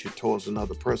and hatred towards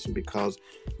another person because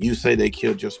you say they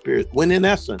killed your spirit. When in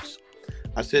essence,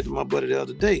 I said to my buddy the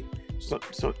other day,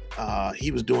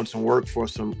 he was doing some work for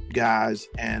some guys,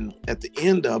 and at the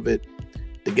end of it,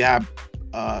 the guy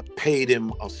paid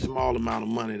him a small amount of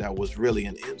money that was really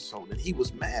an insult, and he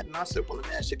was mad. And I said, well, let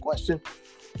me ask you a question.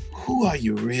 Who are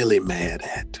you really mad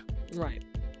at? Right.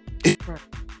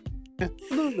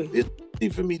 Absolutely. It's easy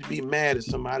for me to be mad at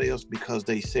somebody else because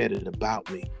they said it about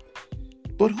me.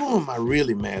 But who am I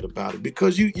really mad about it?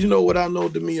 Because you know what I know,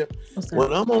 Demia?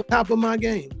 When I'm on top of my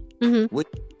game,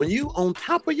 when you on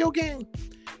top of your game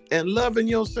and loving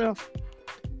yourself,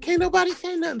 can't nobody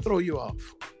say nothing throw you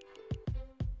off.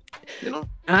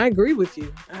 I agree with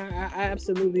you. I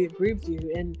absolutely agree with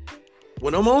you. And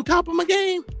when I'm on top of my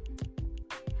game,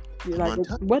 you're like,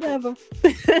 whatever.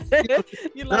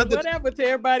 You're like, whatever to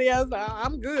everybody else.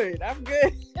 I'm good.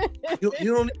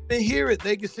 you don't even hear it.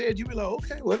 They can say it. You be like,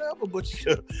 okay, whatever. But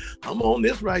I'm on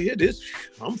this right here.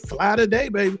 I'm fly today,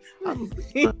 baby. What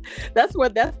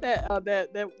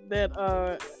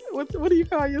do you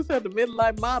call yourself? The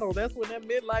midlife model. That's when that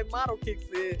midlife model kicks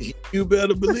in. You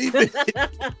better believe it.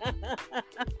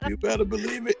 You better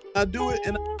believe it. I do it,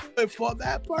 and I do it for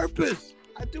that purpose.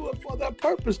 I do it for that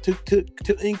purpose to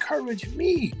encourage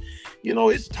me. You know,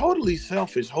 it's totally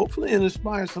selfish. Hopefully it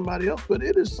inspires somebody else, but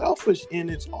it is selfish in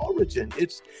its origin.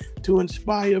 It's to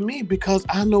inspire me because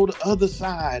I know the other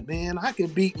side, man. I can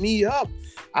beat me up.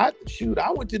 I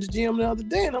went to the gym the other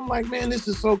day and I'm like, man, this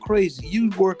is so crazy.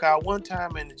 You work out one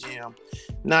time in the gym.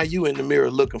 Now you in the mirror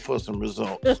looking for some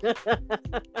results.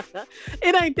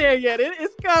 It ain't there yet.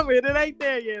 It's coming. It ain't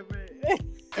there yet, man.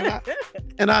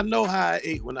 And I know how I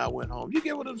ate when I went home. You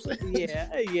get what I'm saying?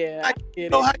 Yeah. I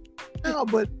know how now,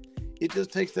 but it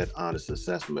just takes that honest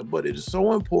assessment. But it is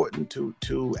so important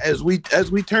to as we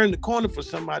turn the corner for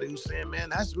somebody who's saying, man,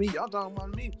 that's me. Y'all talking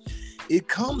about me. It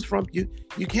comes from you.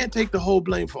 You can't take the whole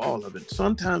blame for all of it.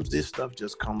 Sometimes this stuff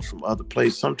just comes from other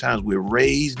places. Sometimes we're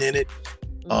raised in it.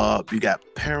 You got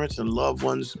parents and loved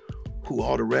ones who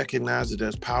ought to recognize that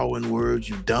there's power in words.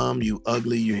 You dumb, you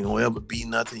ugly, you ain't gonna ever be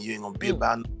nothing. You ain't gonna be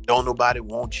about, don't nobody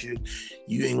want you.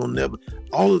 You ain't gonna never.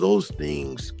 All of those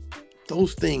things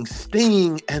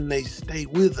sting and they stay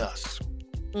with us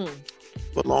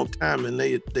for a long time, and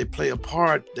they play a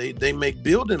part. They make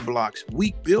building blocks,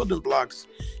 weak building blocks.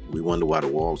 We wonder why the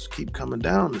walls keep coming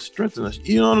down to strengthen us.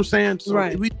 You know what I'm saying? So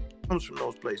right. It comes from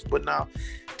those places. But now,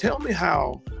 tell me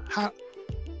how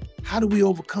do we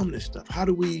overcome this stuff? How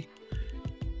do we?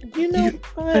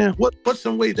 What's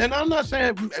some ways? And I'm not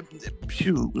saying,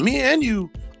 shoot, me and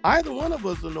you, either one of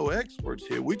us are no experts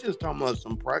here. We just talking about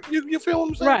some practice. You feel what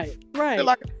I'm saying? Right. Feel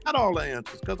like I got all the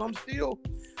answers because I'm still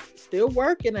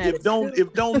working at it.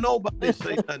 If don't nobody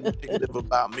say nothing negative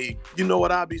about me, you know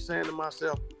what I'll be saying to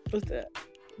myself? What's that?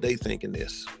 They thinking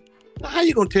this. Now, how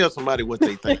you gonna tell somebody what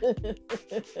they think?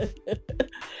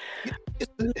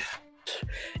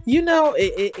 You know,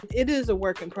 it is a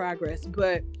work in progress,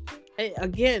 but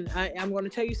again, I'm going to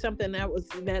tell you something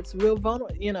that's real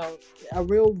vulnerable. You know, a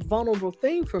real vulnerable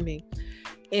thing for me,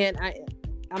 and I'm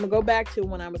gonna go back to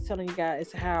when I was telling you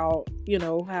guys how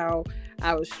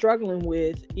I was struggling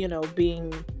with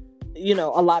being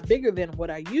a lot bigger than what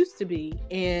I used to be.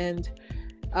 And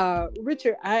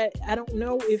Richard, I don't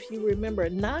know if you remember,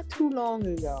 not too long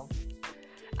ago,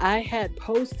 I had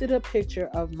posted a picture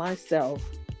of myself.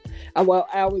 I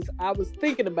was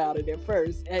thinking about it at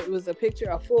first. It was a picture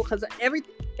of full, because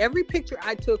every picture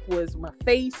I took was my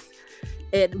face,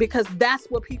 and because that's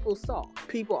what people saw.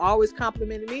 People always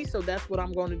complimented me, so that's what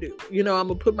I'm going to do. I'm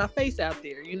gonna put my face out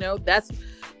there. That's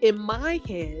in my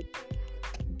head.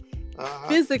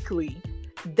 Physically,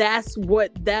 that's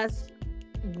what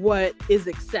is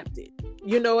accepted.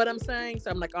 You know what I'm saying?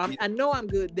 So I'm like, I know I'm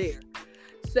good there.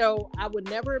 So I would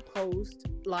never post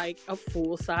like a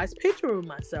full-size picture of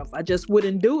myself. I just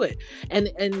wouldn't do it. And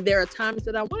there are times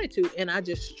that I wanted to, and I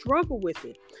just struggle with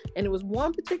it. And it was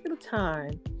one particular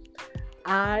time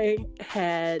I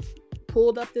had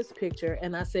pulled up this picture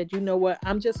and I said, you know what,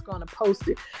 I'm just going to post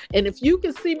it. And if you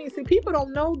can see me, people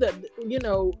don't know that,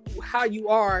 how you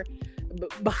are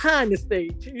behind the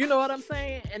stage. You know what I'm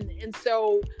saying? And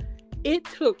so it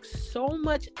took so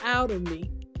much out of me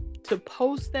to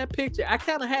post that picture. I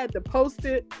kind of had to post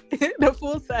it, the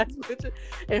full-size picture,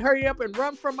 and hurry up and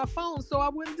run from my phone so I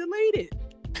wouldn't delete it.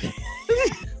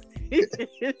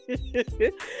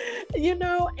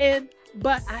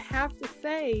 But I have to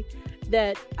say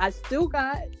that I still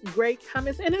got great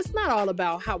comments, and it's not all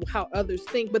about how others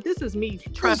think, but this is me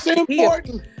trying to heal.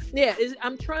 Yeah,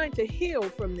 I'm trying to heal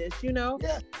from this, Yeah,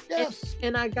 yes.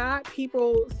 And I got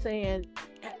people saying,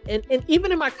 and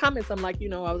even in my comments, I'm like,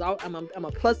 I'm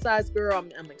a plus size girl.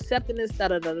 I'm accepting this, da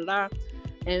da da da da,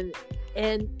 and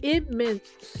it meant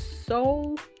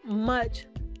so much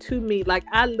to me. Like,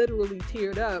 I literally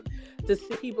teared up to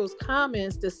see people's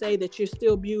comments to say that you're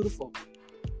still beautiful,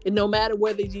 and no matter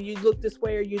whether you look this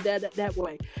way or you that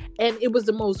way. And it was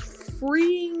the most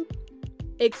freeing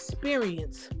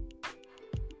experience.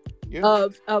 Yeah.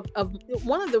 Of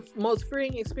one of the most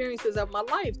freeing experiences of my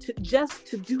life, to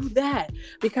do that,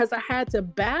 because I had to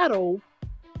battle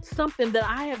something that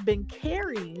I have been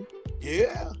carrying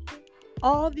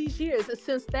all these years,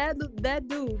 since that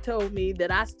dude told me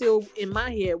that I still, in my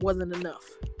head, wasn't enough.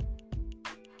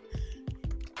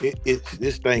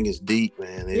 This thing is deep,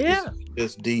 man.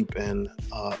 It's deep, and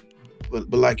but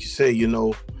like you say,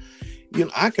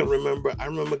 I remember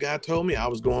a guy told me I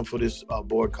was going for this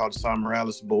board called the San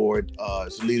Morales board.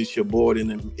 It's a leadership board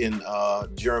in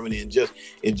Germany, and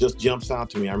it just jumps out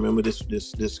to me. I remember this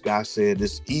guy said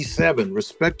this E7,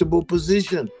 respectable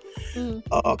position.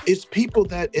 It's people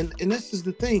that, and this is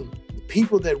the thing,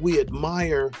 people that we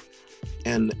admire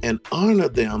and honor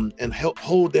them and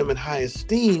hold them in high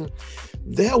esteem.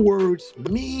 Their words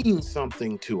mean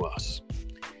something to us.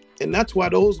 And that's why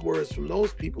those words from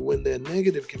those people, when they're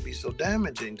negative, can be so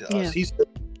damaging to us. He said,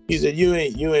 He said, "You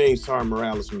ain't Sorry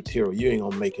Morales material. You ain't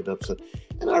gonna make it up." So,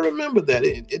 and I remember that.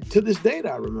 To this date,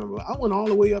 I remember. I went all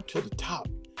the way up to the top.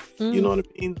 You know what I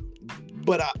mean?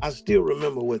 But I still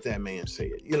remember what that man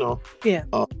said. Yeah.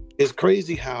 It's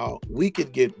crazy how we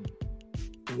could get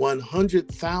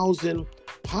 100,000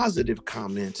 positive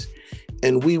comments,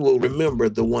 and we will remember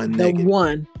the one negative. The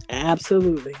one,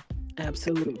 absolutely.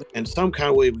 And some kind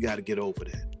of way, we got to get over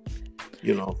that.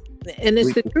 And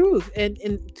it's the truth. And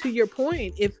to your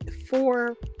point, if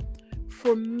for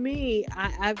me,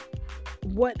 I've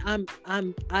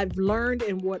learned,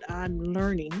 and what I'm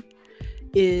learning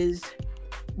is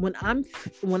when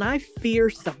I fear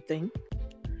something,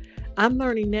 I'm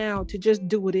learning now to just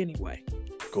do it anyway.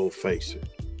 Go face it.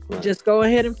 Right. Just go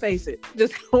ahead and face it.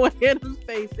 Just go ahead and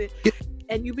face it. Yeah.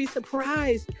 And you'll be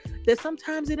surprised that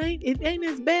sometimes it ain't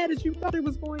as bad as you thought it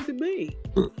was going to be.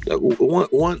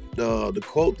 The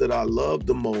quote that I love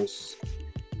the most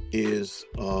is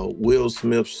Will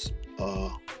Smith's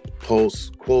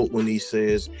post quote when he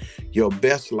says, "Your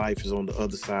best life is on the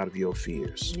other side of your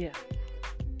fears." Yeah.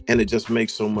 And it just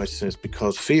makes so much sense,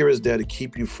 because fear is there to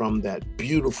keep you from that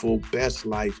beautiful best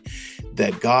life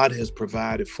that God has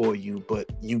provided for you. But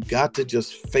you got to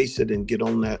just face it and go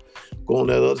on that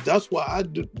other. That's why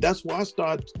I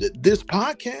started this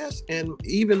podcast, and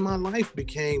even my life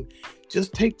became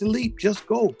just take the leap, just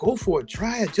go for it,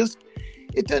 try it.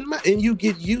 It doesn't matter. And you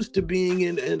get used to being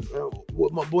in, and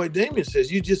what my boy Damien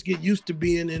says, you just get used to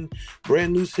being in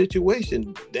brand new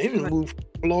situation. Damien moved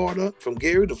from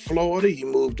Gary to Florida. He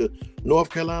moved to North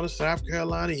Carolina, South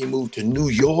Carolina. He moved to New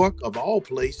York, of all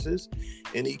places.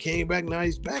 And he came back. Now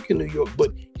he's back in New York.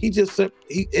 But he just said,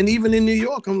 and even in New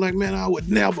York, I'm like, man, I would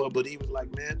never. But he was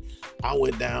like, man, I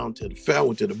went down to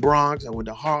the Bronx. I went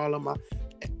to Harlem.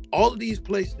 All of these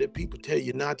places that people tell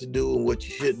you not to do and what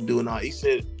you shouldn't do. And all, he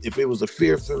said, if it was a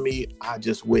fear for me, I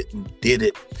just went and did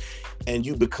it. And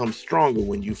you become stronger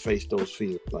when you face those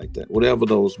fears like that, whatever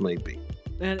those may be.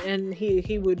 And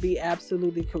he would be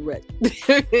absolutely correct.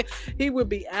 He would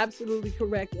be absolutely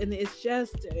correct. And it's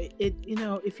just,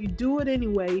 if you do it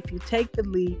anyway, if you take the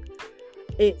leap,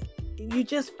 you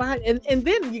just find, and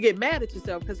then you get mad at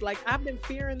yourself, because like I've been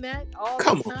fearing that all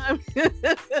the time.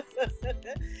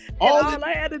 all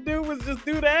I had to do was just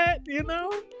do that,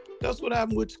 That's what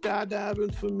happened with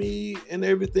skydiving for me and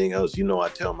everything else. I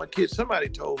tell my kids, somebody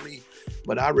told me,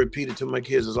 but I repeat it to my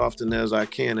kids as often as I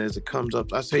can as it comes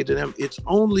up. I say to them, it's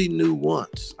only new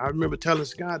once. I remember telling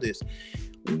Sky this.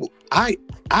 I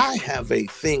have a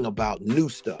thing about new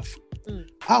stuff.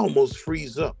 I almost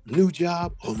freeze up. New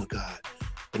job, oh my God.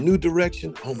 A new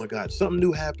direction, oh my God. Something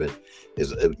new happened.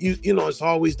 It's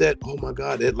always that, oh my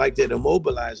God, that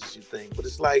immobilizes you thing. But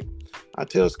it's like, I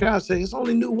tell Sky, I say, it's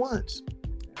only new once.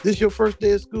 This your first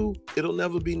day of school, it'll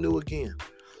never be new again.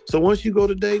 So once you get over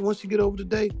the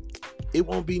day, it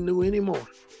won't be new anymore.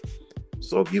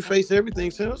 So if you face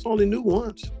everything, say it's only new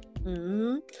once.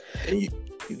 Mm-hmm. And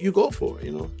you go for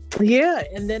it, Yeah,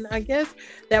 and then I guess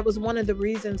that was one of the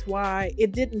reasons why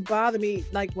it didn't bother me.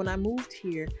 Like when I moved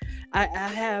here, I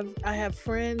have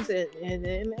friends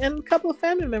and a couple of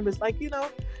family members, like, here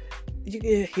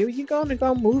you go to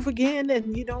go move again,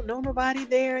 and you don't know nobody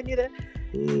there, and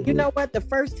mm-hmm. You know what? The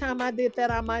first time I did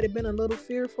that, I might have been a little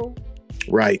fearful.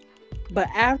 Right. But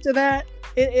after that,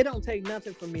 it don't take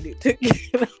nothing for me to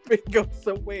get up and go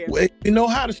somewhere. Well, you know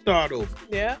how to start over.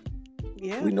 Yeah.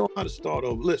 We know how to start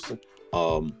over. Listen,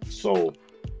 so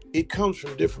it comes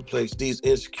from different places. These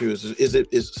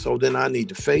insecurities, so then I need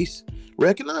to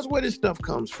recognize where this stuff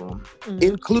comes from, mm-hmm.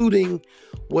 including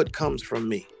what comes from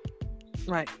me.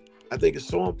 Right. I think it's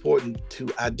so important to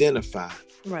identify.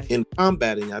 Right. In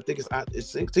combating, I think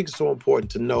it's so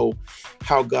important to know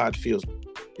how God feels.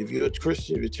 If you're a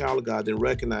Christian, you're a child of God, then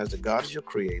recognize that God is your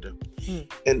creator.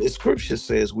 And the scripture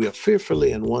says we are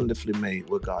fearfully and wonderfully made.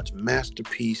 We're God's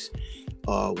masterpiece.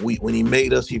 When he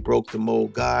made us, he broke the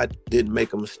mold. God didn't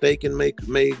make a mistake and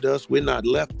made us. We're not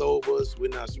leftovers. We're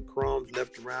not some crumbs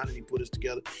left around, and he put us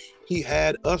together. He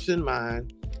had us in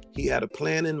mind. He had a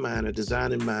plan in mind, a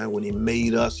design in mind when he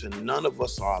made us, and none of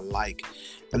us are alike.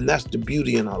 And that's the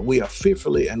beauty in us. We are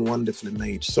fearfully and wonderfully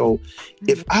made. So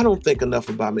if I don't think enough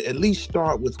about me, at least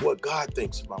start with what God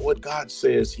thinks about, what God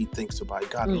says he thinks about.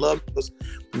 God loves us.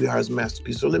 We are his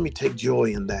masterpiece. So let me take joy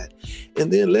in that.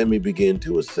 And then let me begin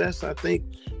to assess, I think,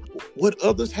 what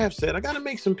others have said. I got to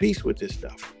make some peace with this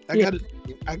stuff. I got,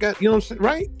 you know what I'm saying?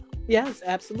 Right? Yes,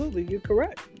 absolutely. You're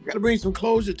correct. You got to bring some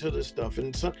closure to this stuff,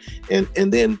 and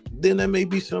then there may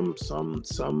be some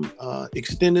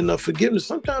extending of forgiveness.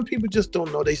 Sometimes people just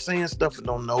don't know. They saying stuff and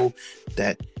don't know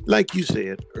that. Like you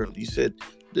said earlier, you said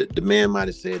the man might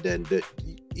have said that, and that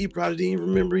he probably didn't even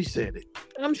remember he said it.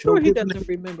 I'm sure he doesn't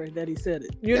remember that he said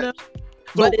it, you know,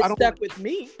 but it stuck with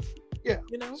me. Yeah.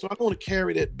 You know, so I don't want to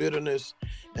carry that bitterness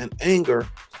and anger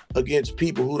against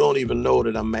people who don't even know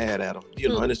that I'm mad at them. You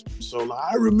know, and it's so like,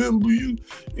 I remember you.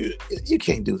 You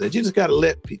can't do that. You just got to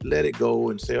let it go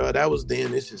and say, oh, that was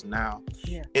then, this is now.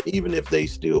 Yeah. And even if they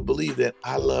still believe that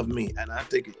I love me, and I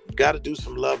think you got to do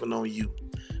some loving on you.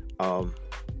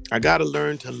 I got to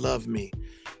learn to love me,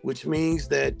 which means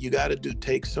that you got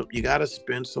to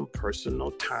spend some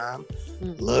personal time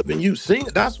loving you.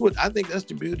 That's what I think. That's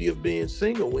the beauty of being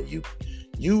single. When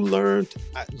you learn,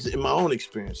 in my own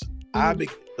experience, I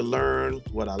began to learn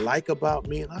what I like about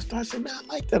me, and I started saying, man, I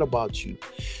like that about you.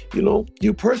 You know,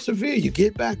 you persevere, you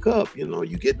get back up. You know,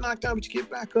 you get knocked down, but you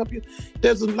get back up.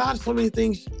 There's so many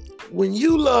things. When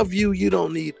you love you, you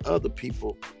don't need other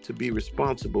people to be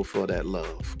responsible for that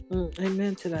love.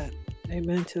 Amen to that.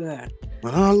 Amen to that.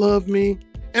 When I love me,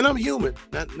 and I'm human,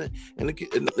 and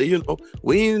you know,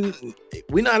 we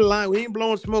not lying. We ain't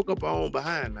blowing smoke up our own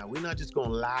behind. Now we're not just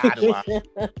gonna lie to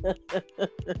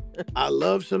I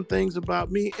love some things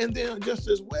about me, and then just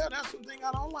as well, that's something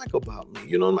I don't like about me.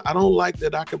 You know, I don't like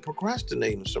that I can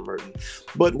procrastinate on some hurting,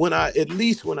 but at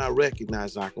least when I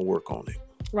recognize I can work on it.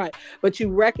 Right, but you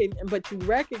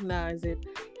recognize it,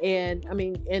 and I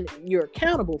mean, and you're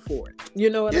accountable for it. You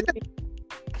know what I mean?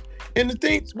 And the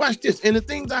things, watch this, and the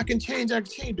things I can change,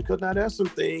 because now there's some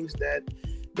things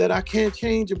that I can't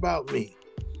change about me.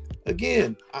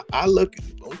 Again, I look,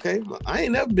 okay, I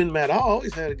ain't never been mad. I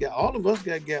always had a gap. All of us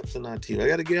got gaps in our teeth. I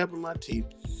got a gap in my teeth.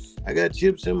 I got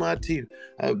chips in my teeth.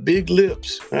 I have big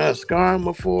lips. I have a scar on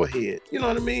my forehead. You know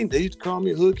what I mean? They used to call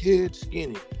me hook-head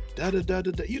skinny.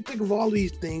 Da-da-da-da-da. You think of all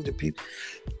these things that people...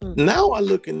 Now I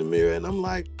look in the mirror and I'm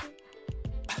like,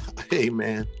 hey,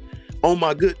 man, on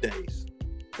my good days.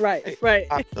 Right, right.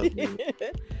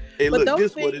 Hey, but look,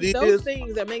 this is what it is. Those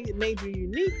things that made you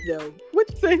unique, though. What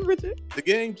you say, Richard? The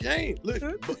game changed. Look,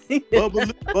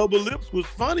 Bubba Lips was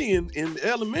funny in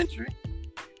elementary.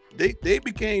 They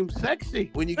became sexy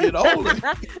when you get older.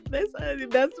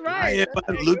 That's right.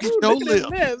 Look at your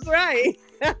lips. Right.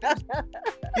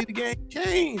 The game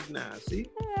changed now. See.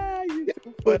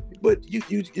 But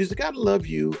you just gotta love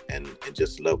you and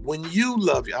just love. When you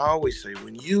love you, I always say,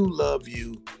 when you love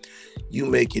you, you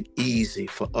make it easy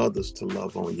for others to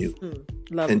love on you.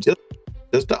 And just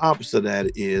the opposite of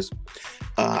that is,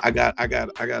 I got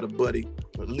a buddy,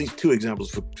 or at least two examples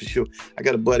for sure. I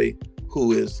got a buddy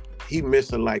who he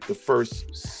missing like the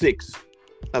first 6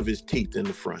 of his teeth in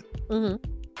the front.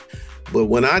 But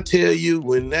when I tell you,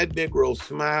 when that Negro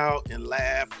smile and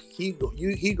laugh, he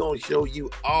gonna show you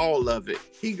all of it.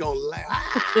 He gonna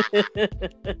laugh.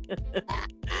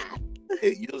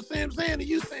 You know what I'm saying? And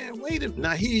you saying, wait a minute,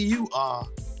 now here you are.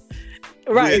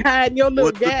 Right, hiding your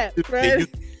little gap, right?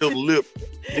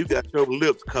 You got your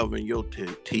lips covering your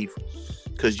teeth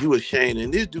because you ashamed,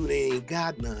 and this dude ain't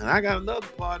got none. I got another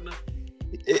partner.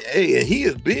 Hey, and he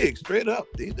is big, straight up.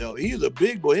 He's a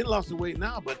big boy. He lost the weight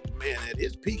now, but man, at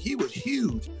his peak, he was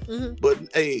huge. But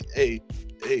hey,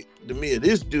 Demir,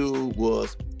 this dude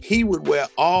he would wear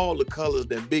all the colors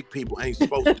that big people ain't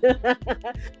supposed to.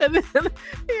 And then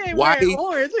he ain't wearing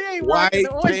orange. He ain't white,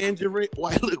 tangerine,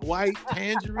 white,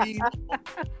 tangerine,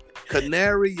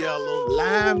 canary yellow,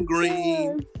 lime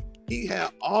green. He had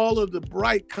all of the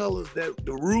bright colors that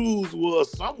the rules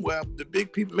was somewhere. The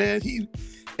big people, man,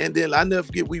 and then I never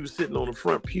forget, we were sitting on the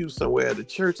front pew somewhere at the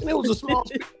church, and there was a small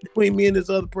space between me and this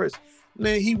other person.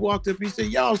 Man, he walked up, he said,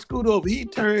 y'all scoot over. He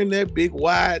turned that big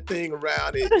wide thing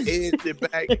around and edged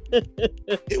it back.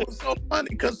 It was so funny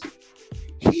because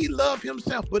he loved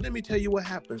himself. But let me tell you what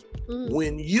happens.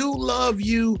 When you love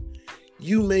you,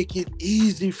 you make it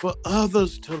easy for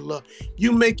others to love.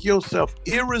 You make yourself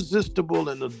irresistible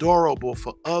and adorable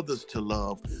for others to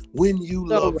love when you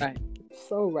love. Right.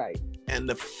 So right. And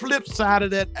the flip side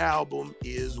of that album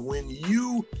is when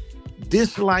you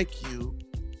dislike you,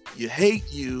 you hate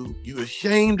you, you're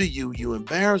ashamed of you, you're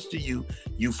embarrassed of you,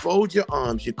 you fold your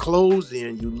arms, you close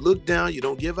in, you look down, you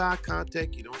don't give eye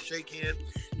contact, you don't shake hands,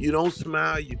 you don't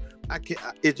smile.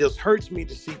 It just hurts me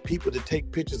to see people that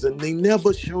take pictures and they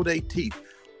never show their teeth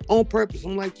on purpose.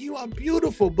 I'm like, you are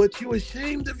beautiful, but you're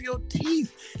ashamed of your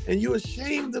teeth and you're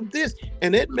ashamed of this.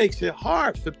 And it makes it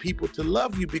hard for people to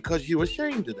love you because you're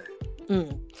ashamed of that.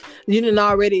 You didn't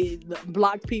already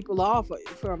block people off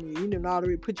from you. You didn't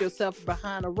already put yourself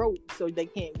behind a rope so they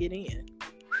can't get in,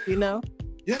 you know?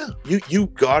 Yeah, you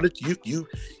got it. You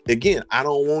again. I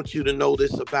don't want you to know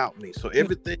this about me. So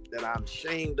everything that I'm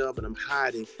ashamed of and I'm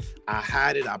hiding, I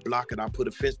hide it. I block it. I put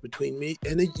a fence between me,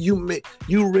 and then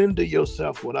you render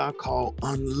yourself what I call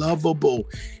unlovable.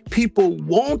 People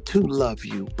want to love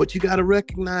you, but you got to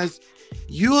recognize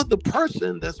you're the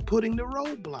person that's putting the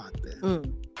roadblock there.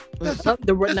 Not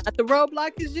the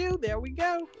roadblock is you. There we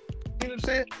go. You know what I'm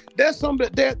saying? There's some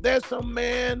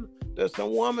man, there's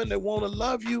some woman that want to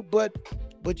love you, but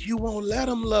you won't let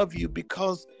them love you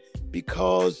because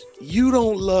you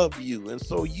don't love you. And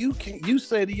so you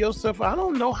say to yourself, I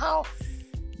don't know how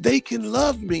they can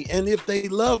love me. And if they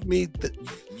love me,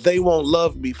 they won't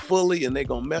love me fully, and they're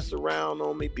going to mess around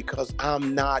on me because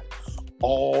I'm not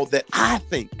all that I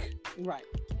think. Right.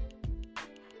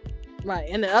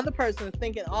 And the other person is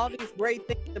thinking all these great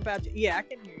things about you. Yeah, I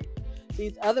can hear you.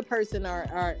 These other person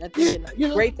are thinking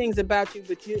great things about you,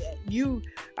 but you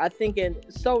are thinking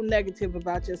so negative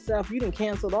about yourself. You done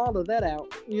canceled all of that out,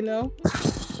 Man,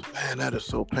 that is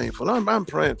so painful. I'm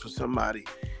praying for somebody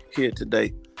here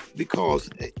today because,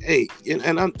 hey,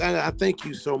 and I thank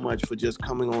you so much for just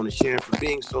coming on and sharing, for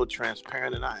being so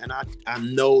transparent, and I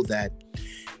know that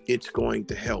it's going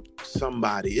to help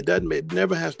somebody. It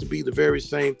never has to be the very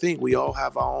same thing. We all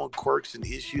have our own quirks and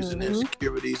issues and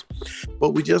insecurities, but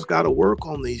we just got to work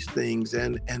on these things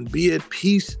and be at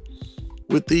peace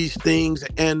with these things,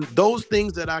 and those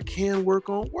things that I can work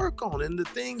on, and the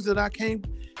things that I can't,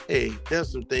 hey,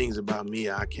 there's some things about me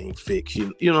I can't fix.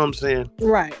 You know what I'm saying?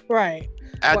 Right.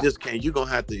 I just can't. You're gonna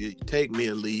have to take me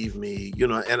or leave me,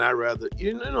 and I rather,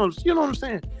 you know what I'm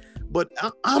saying? But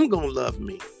I'm gonna love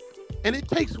me. And it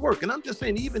takes work. And I'm just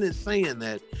saying, even in saying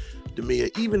that, Demia,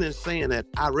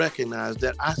 I recognize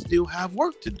that I still have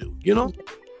work to do,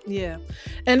 Yeah.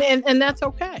 And that's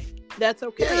okay. That's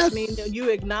okay. Yes. I mean, you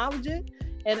acknowledge it,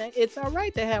 and it's all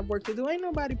right to have work to do. Ain't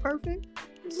nobody perfect.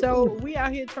 So we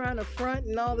out here trying to front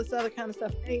and all this other kind of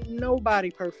stuff. Ain't nobody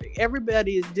perfect.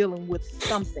 Everybody is dealing with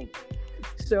something.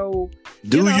 So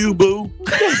you boo?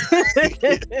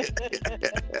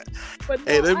 But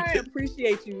no, I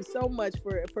appreciate you so much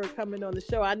for coming on the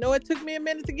show. I know it took me a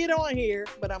minute to get on here,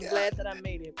 but I'm glad that I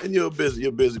made it. And you're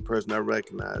a busy person. I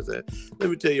recognize that. Let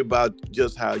me tell you about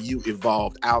just how you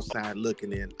evolved outside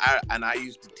looking in. I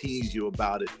used to tease you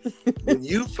about it. When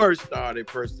you first started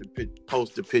post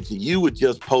a picture, you would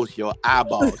just post your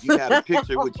eyeballs. You had a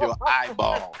picture with your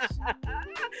eyeballs.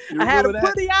 I had a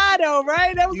pretty eye though,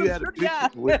 right? That was a pretty eye.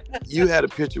 You had a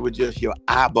picture with just your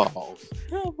eyeballs,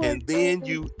 and then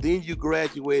you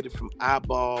graduated from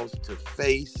eyeballs to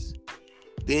face.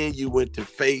 Then you went to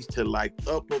face to like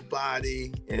upper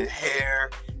body and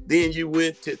hair. Then you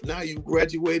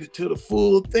graduated to the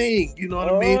full thing. You know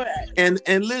what I mean?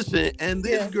 And listen, and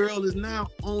this girl is now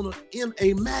in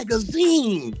a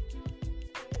magazine.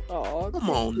 Oh, come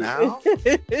on now.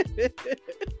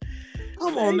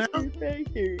 Come on now.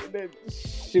 Thank you.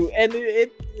 Shoot, and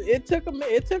it took a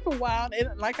while,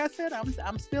 and like I said,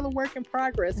 I'm still a work in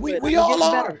progress. We all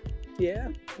are. Better. Yeah.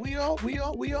 We all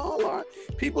are.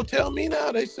 People tell me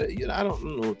now, they say, I don't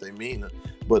know what they mean,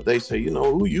 but they say,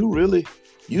 who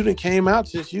you done came out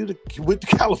since you went to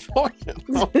California.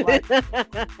 I'm like,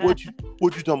 what you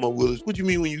talking about, Willis? What you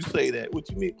mean when you say that?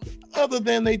 What you mean? Other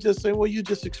than they just say, well, you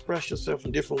just express yourself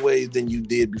in different ways than you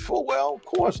did before. Well, of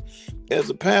course, as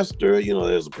a pastor,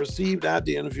 there's a perceived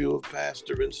identity of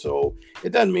pastor. And so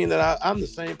it doesn't mean that I'm the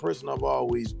same person I've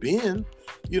always been,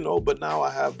 but now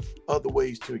I have other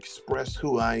ways to express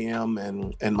who I am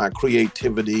and my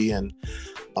creativity and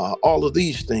all of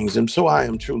these things. And so I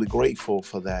am truly grateful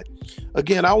for that.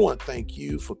 Again, I want to thank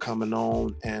you for coming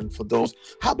on, and for those,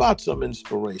 how about some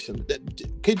inspiration?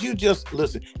 Could you just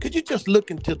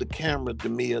look into the camera,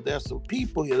 Demia? There's some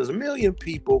people here. There's a million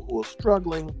people who are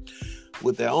struggling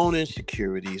with their own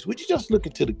insecurities. Would you just look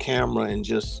into the camera and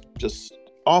just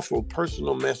offer a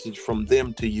personal message from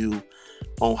them to you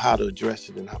on how to address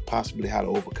it and possibly how to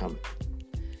overcome it?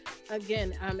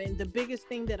 Again, I mean, the biggest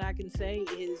thing that I can say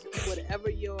is whatever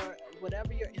your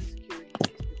insecurity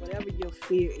is, whatever your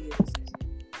fear is,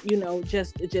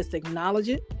 just acknowledge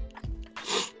it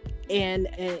and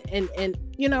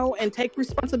take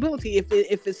responsibility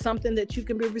if it's something that you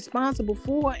can be responsible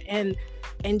for, and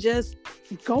just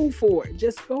go for it.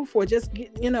 Just go for it. Just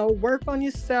work on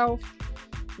yourself.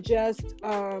 Just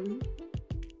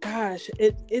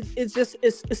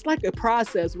it's like a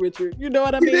process, Richard. You know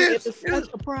what I mean? It's such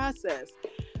a process.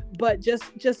 But just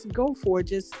go for it.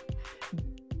 Just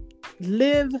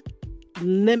live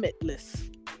limitless.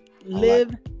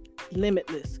 Live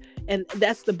limitless. And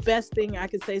that's the best thing I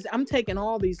can say is I'm taking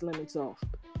all these limits off.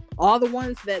 all the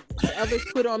ones that others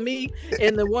put on me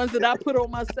and the ones that I put on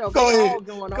myself. Go They're ahead. all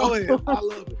going on. Go ahead. I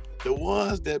love it. The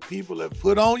ones that people have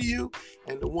put on you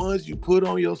and the ones you put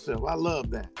on yourself. I love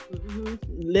that. Mm-hmm.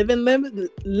 Living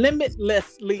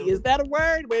limitlessly. Is that a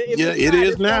word? If yeah, it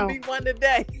is now. Gonna be one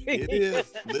today. It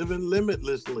is. Living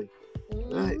limitlessly.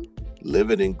 Mm-hmm. Right. Live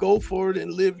it and go for it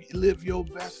and live your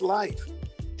best life.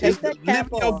 Living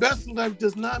your best life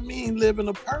does not mean living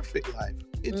a perfect life.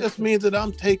 It just means that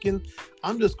I'm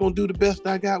just going to do the best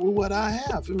I got with what I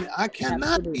have. I mean, I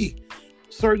cannot be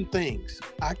certain things.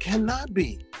 I cannot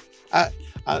be. I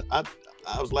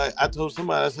was like, I told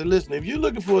somebody, I said, listen, if you're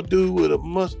looking for a dude with a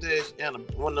mustache and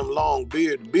one of them long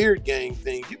beard gang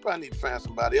things, you probably need to find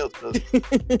somebody else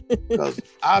because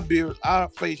our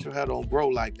facial hair don't grow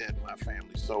like that in my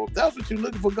family. So if that's what you're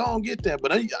looking for, go and get that.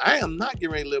 But I am not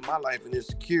getting ready to live my life in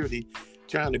insecurity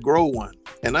trying to grow one.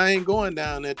 And I ain't going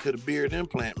down there to the beard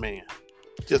implant man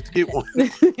just to get one.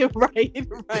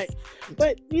 right.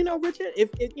 But Richard,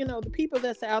 if the people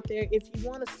that's out there, if you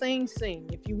want to sing,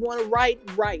 if you want to write,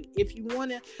 if you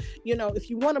want to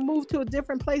move to a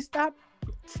different place, stop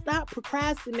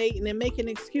procrastinating and making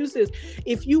excuses.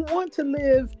 If you want to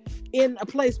live in a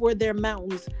place where there are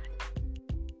mountains,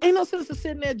 ain't no sense of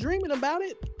sitting there dreaming about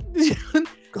it. You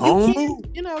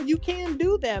can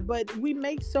do that, but we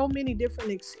make so many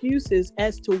different excuses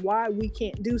as to why we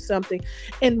can't do something,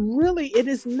 and really it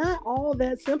is not all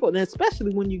that simple, and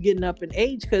especially when you're getting up in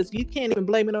age, because you can't even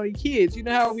blame it on your kids. You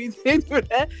know how we do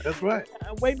that. That's right.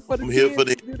 Waiting for the kids to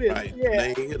do this. Right. They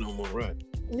ain't here no more. Right.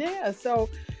 Yeah, so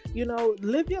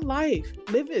live your life,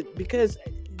 live it, because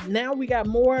now we got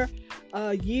more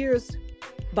years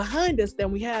behind us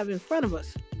than we have in front of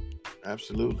us.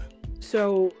 Absolutely.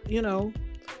 So,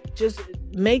 just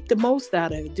make the most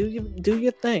out of it. Do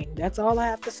your thing. That's all I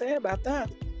have to say about that.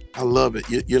 I love it.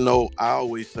 I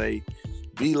always say,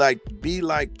 be like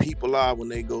people are when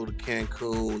they go to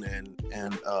Cancun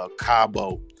and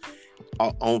Cabo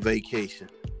on vacation.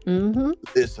 Mm-hmm.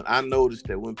 Listen, I noticed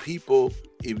that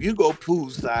if you go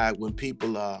poolside when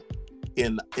people are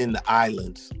in the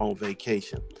islands on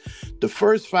vacation, the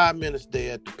first 5 minutes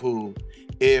there at the pool,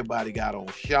 everybody got on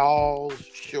shawls,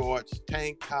 shorts,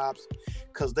 tank tops,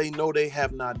 because they know they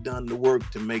have not done the work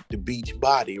to make the beach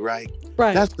body, right?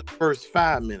 Right. That's the first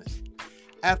 5 minutes.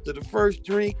 After the first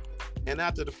drink and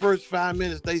after the first 5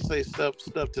 minutes, they say stuff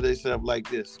to themselves like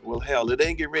this. Well, hell, it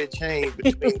ain't get ready to change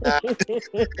between now.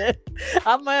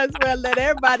 I might as well let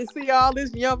everybody see all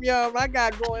this yum I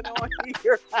got going on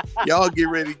here. Y'all get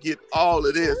ready to get all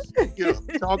of this.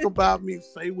 Talk about me,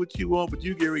 say what you want, but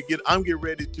I'm getting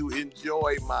ready to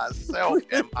enjoy myself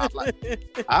and my life.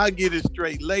 I'll get it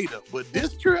straight later. But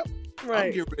this trip, right.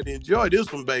 I'm getting ready to enjoy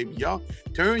this one, baby. Y'all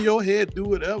turn your head, do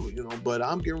whatever, but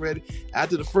I'm getting ready.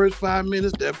 After the first 5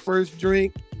 minutes, that first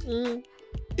drink,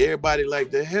 everybody like,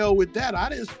 the hell with that. I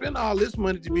didn't spend all this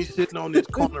money to be sitting on this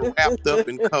corner wrapped up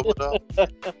and covered up.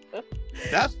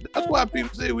 That's why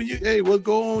people say, what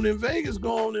go on in Vegas,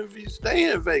 go on if you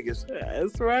stay in Vegas.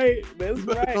 That's right. That's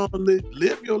right.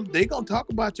 They gonna talk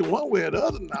about you one way or the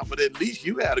other now, but at least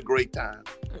you had a great time.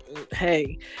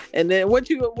 Hey, and then what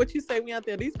you say me out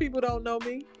there? These people don't know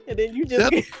me, and then you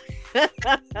just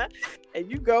and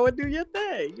you go and do your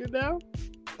thing.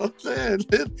 I'm saying,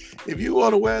 if you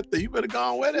want to wear that, you better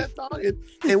go and wear that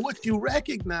thing. And what you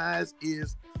recognize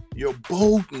is your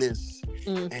boldness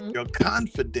and your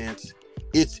confidence.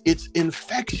 It's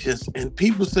infectious, and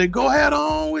people say, go ahead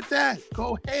on with that.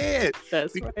 Go ahead.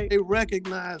 That's because right. They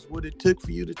recognize what it took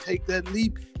for you to take that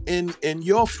leap and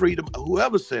your freedom.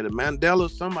 Whoever said it, Mandela,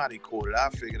 somebody quoted, I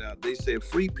figured out. They said,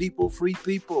 free people, free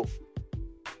people.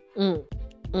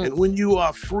 And when you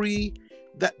are free,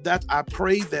 that I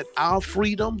pray that our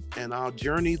freedom and our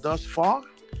journey thus far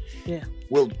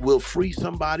will free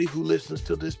somebody who listens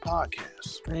to this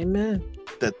podcast. Amen.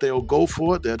 That they'll go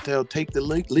for it, that they'll take the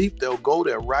leap, they'll go,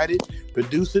 they'll write it,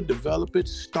 produce it, develop it,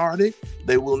 start it.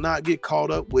 They will not get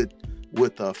caught up with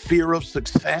a fear of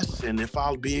success and if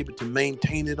I'll be able to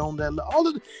maintain it on that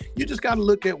level. You just got to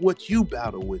look at what you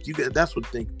battle with.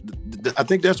 I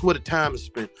think that's what the time is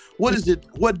spent. What is it?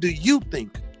 What do you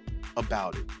think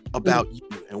about it, about you,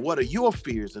 and what are your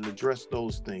fears, and address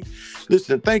those things.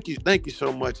 Listen, thank you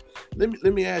so much.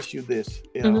 Let me ask you this.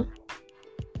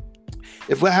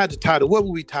 If I had the title, what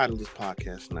would we title this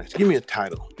podcast tonight? Give me a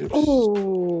title.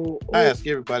 I ask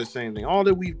everybody the same thing. All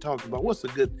that we've talked about, what's a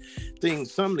good thing,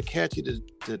 something to catch you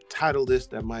to title this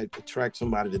that might attract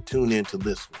somebody to tune into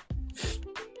this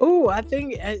one? I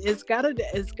think it's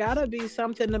gotta be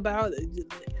something about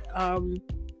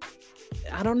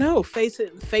I don't know,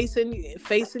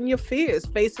 facing your fears,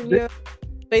 facing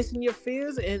facing your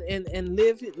fears and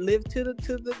live to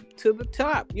the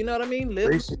top. You know what I mean?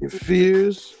 Live. Facing your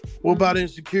fears. What about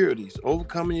insecurities?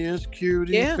 Overcoming your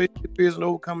insecurities. Yeah. Facing your fears and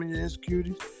overcoming your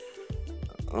insecurities.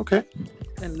 Okay.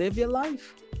 And live your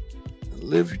life.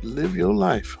 Live your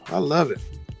life. I love it.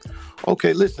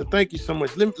 Okay, listen, thank you so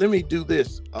much. Let me do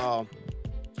this.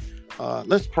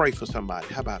 Let's pray for somebody.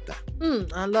 How about that?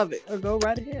 I love it. Go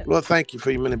right ahead. Well, thank you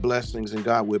for your many blessings. And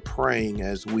God, we're praying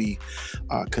as we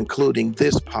are concluding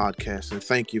this podcast. And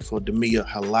thank you for Demia,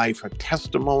 her life, her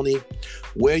testimony,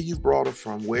 where you brought her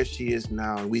from, where she is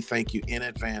now. And we thank you in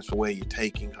advance for where you're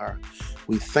taking her.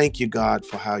 We thank you, God,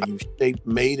 for how you shaped,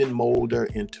 made, and molded her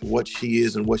into what she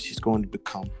is and what she's going to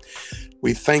become.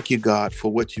 We thank you, God,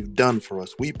 for what you've done for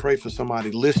us. We pray for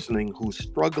somebody listening who's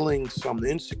struggling, some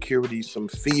insecurities, some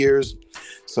fears,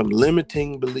 some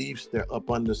limiting beliefs. They're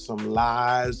up under some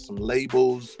lies, some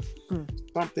labels,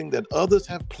 something that others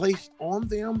have placed on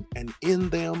them and in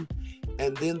them.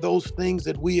 And then those things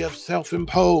that we have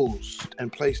self-imposed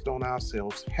and placed on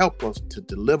ourselves, help us to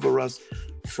deliver us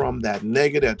from that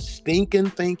negative, that stinking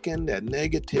thinking, that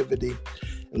negativity,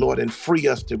 Lord, and free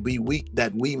us to be weak,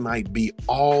 that we might be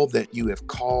all that you have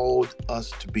called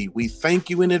us to be. We thank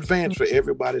you in advance for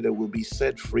everybody that will be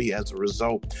set free as a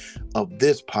result of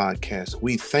this podcast.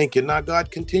 We thank you. Now,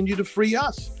 God, continue to free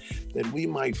us that we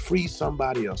might free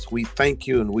somebody else. We thank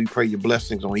you and we pray your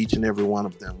blessings on each and every one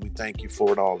of them. We thank you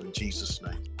for it all in Jesus'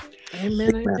 name.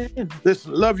 Amen. Amen.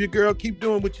 Listen, love you, girl. Keep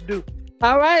doing what you do.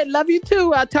 All right. Love you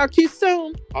too. I'll talk to you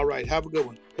soon. All right. Have a good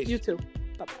one. Peace. You too.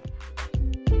 Bye-bye.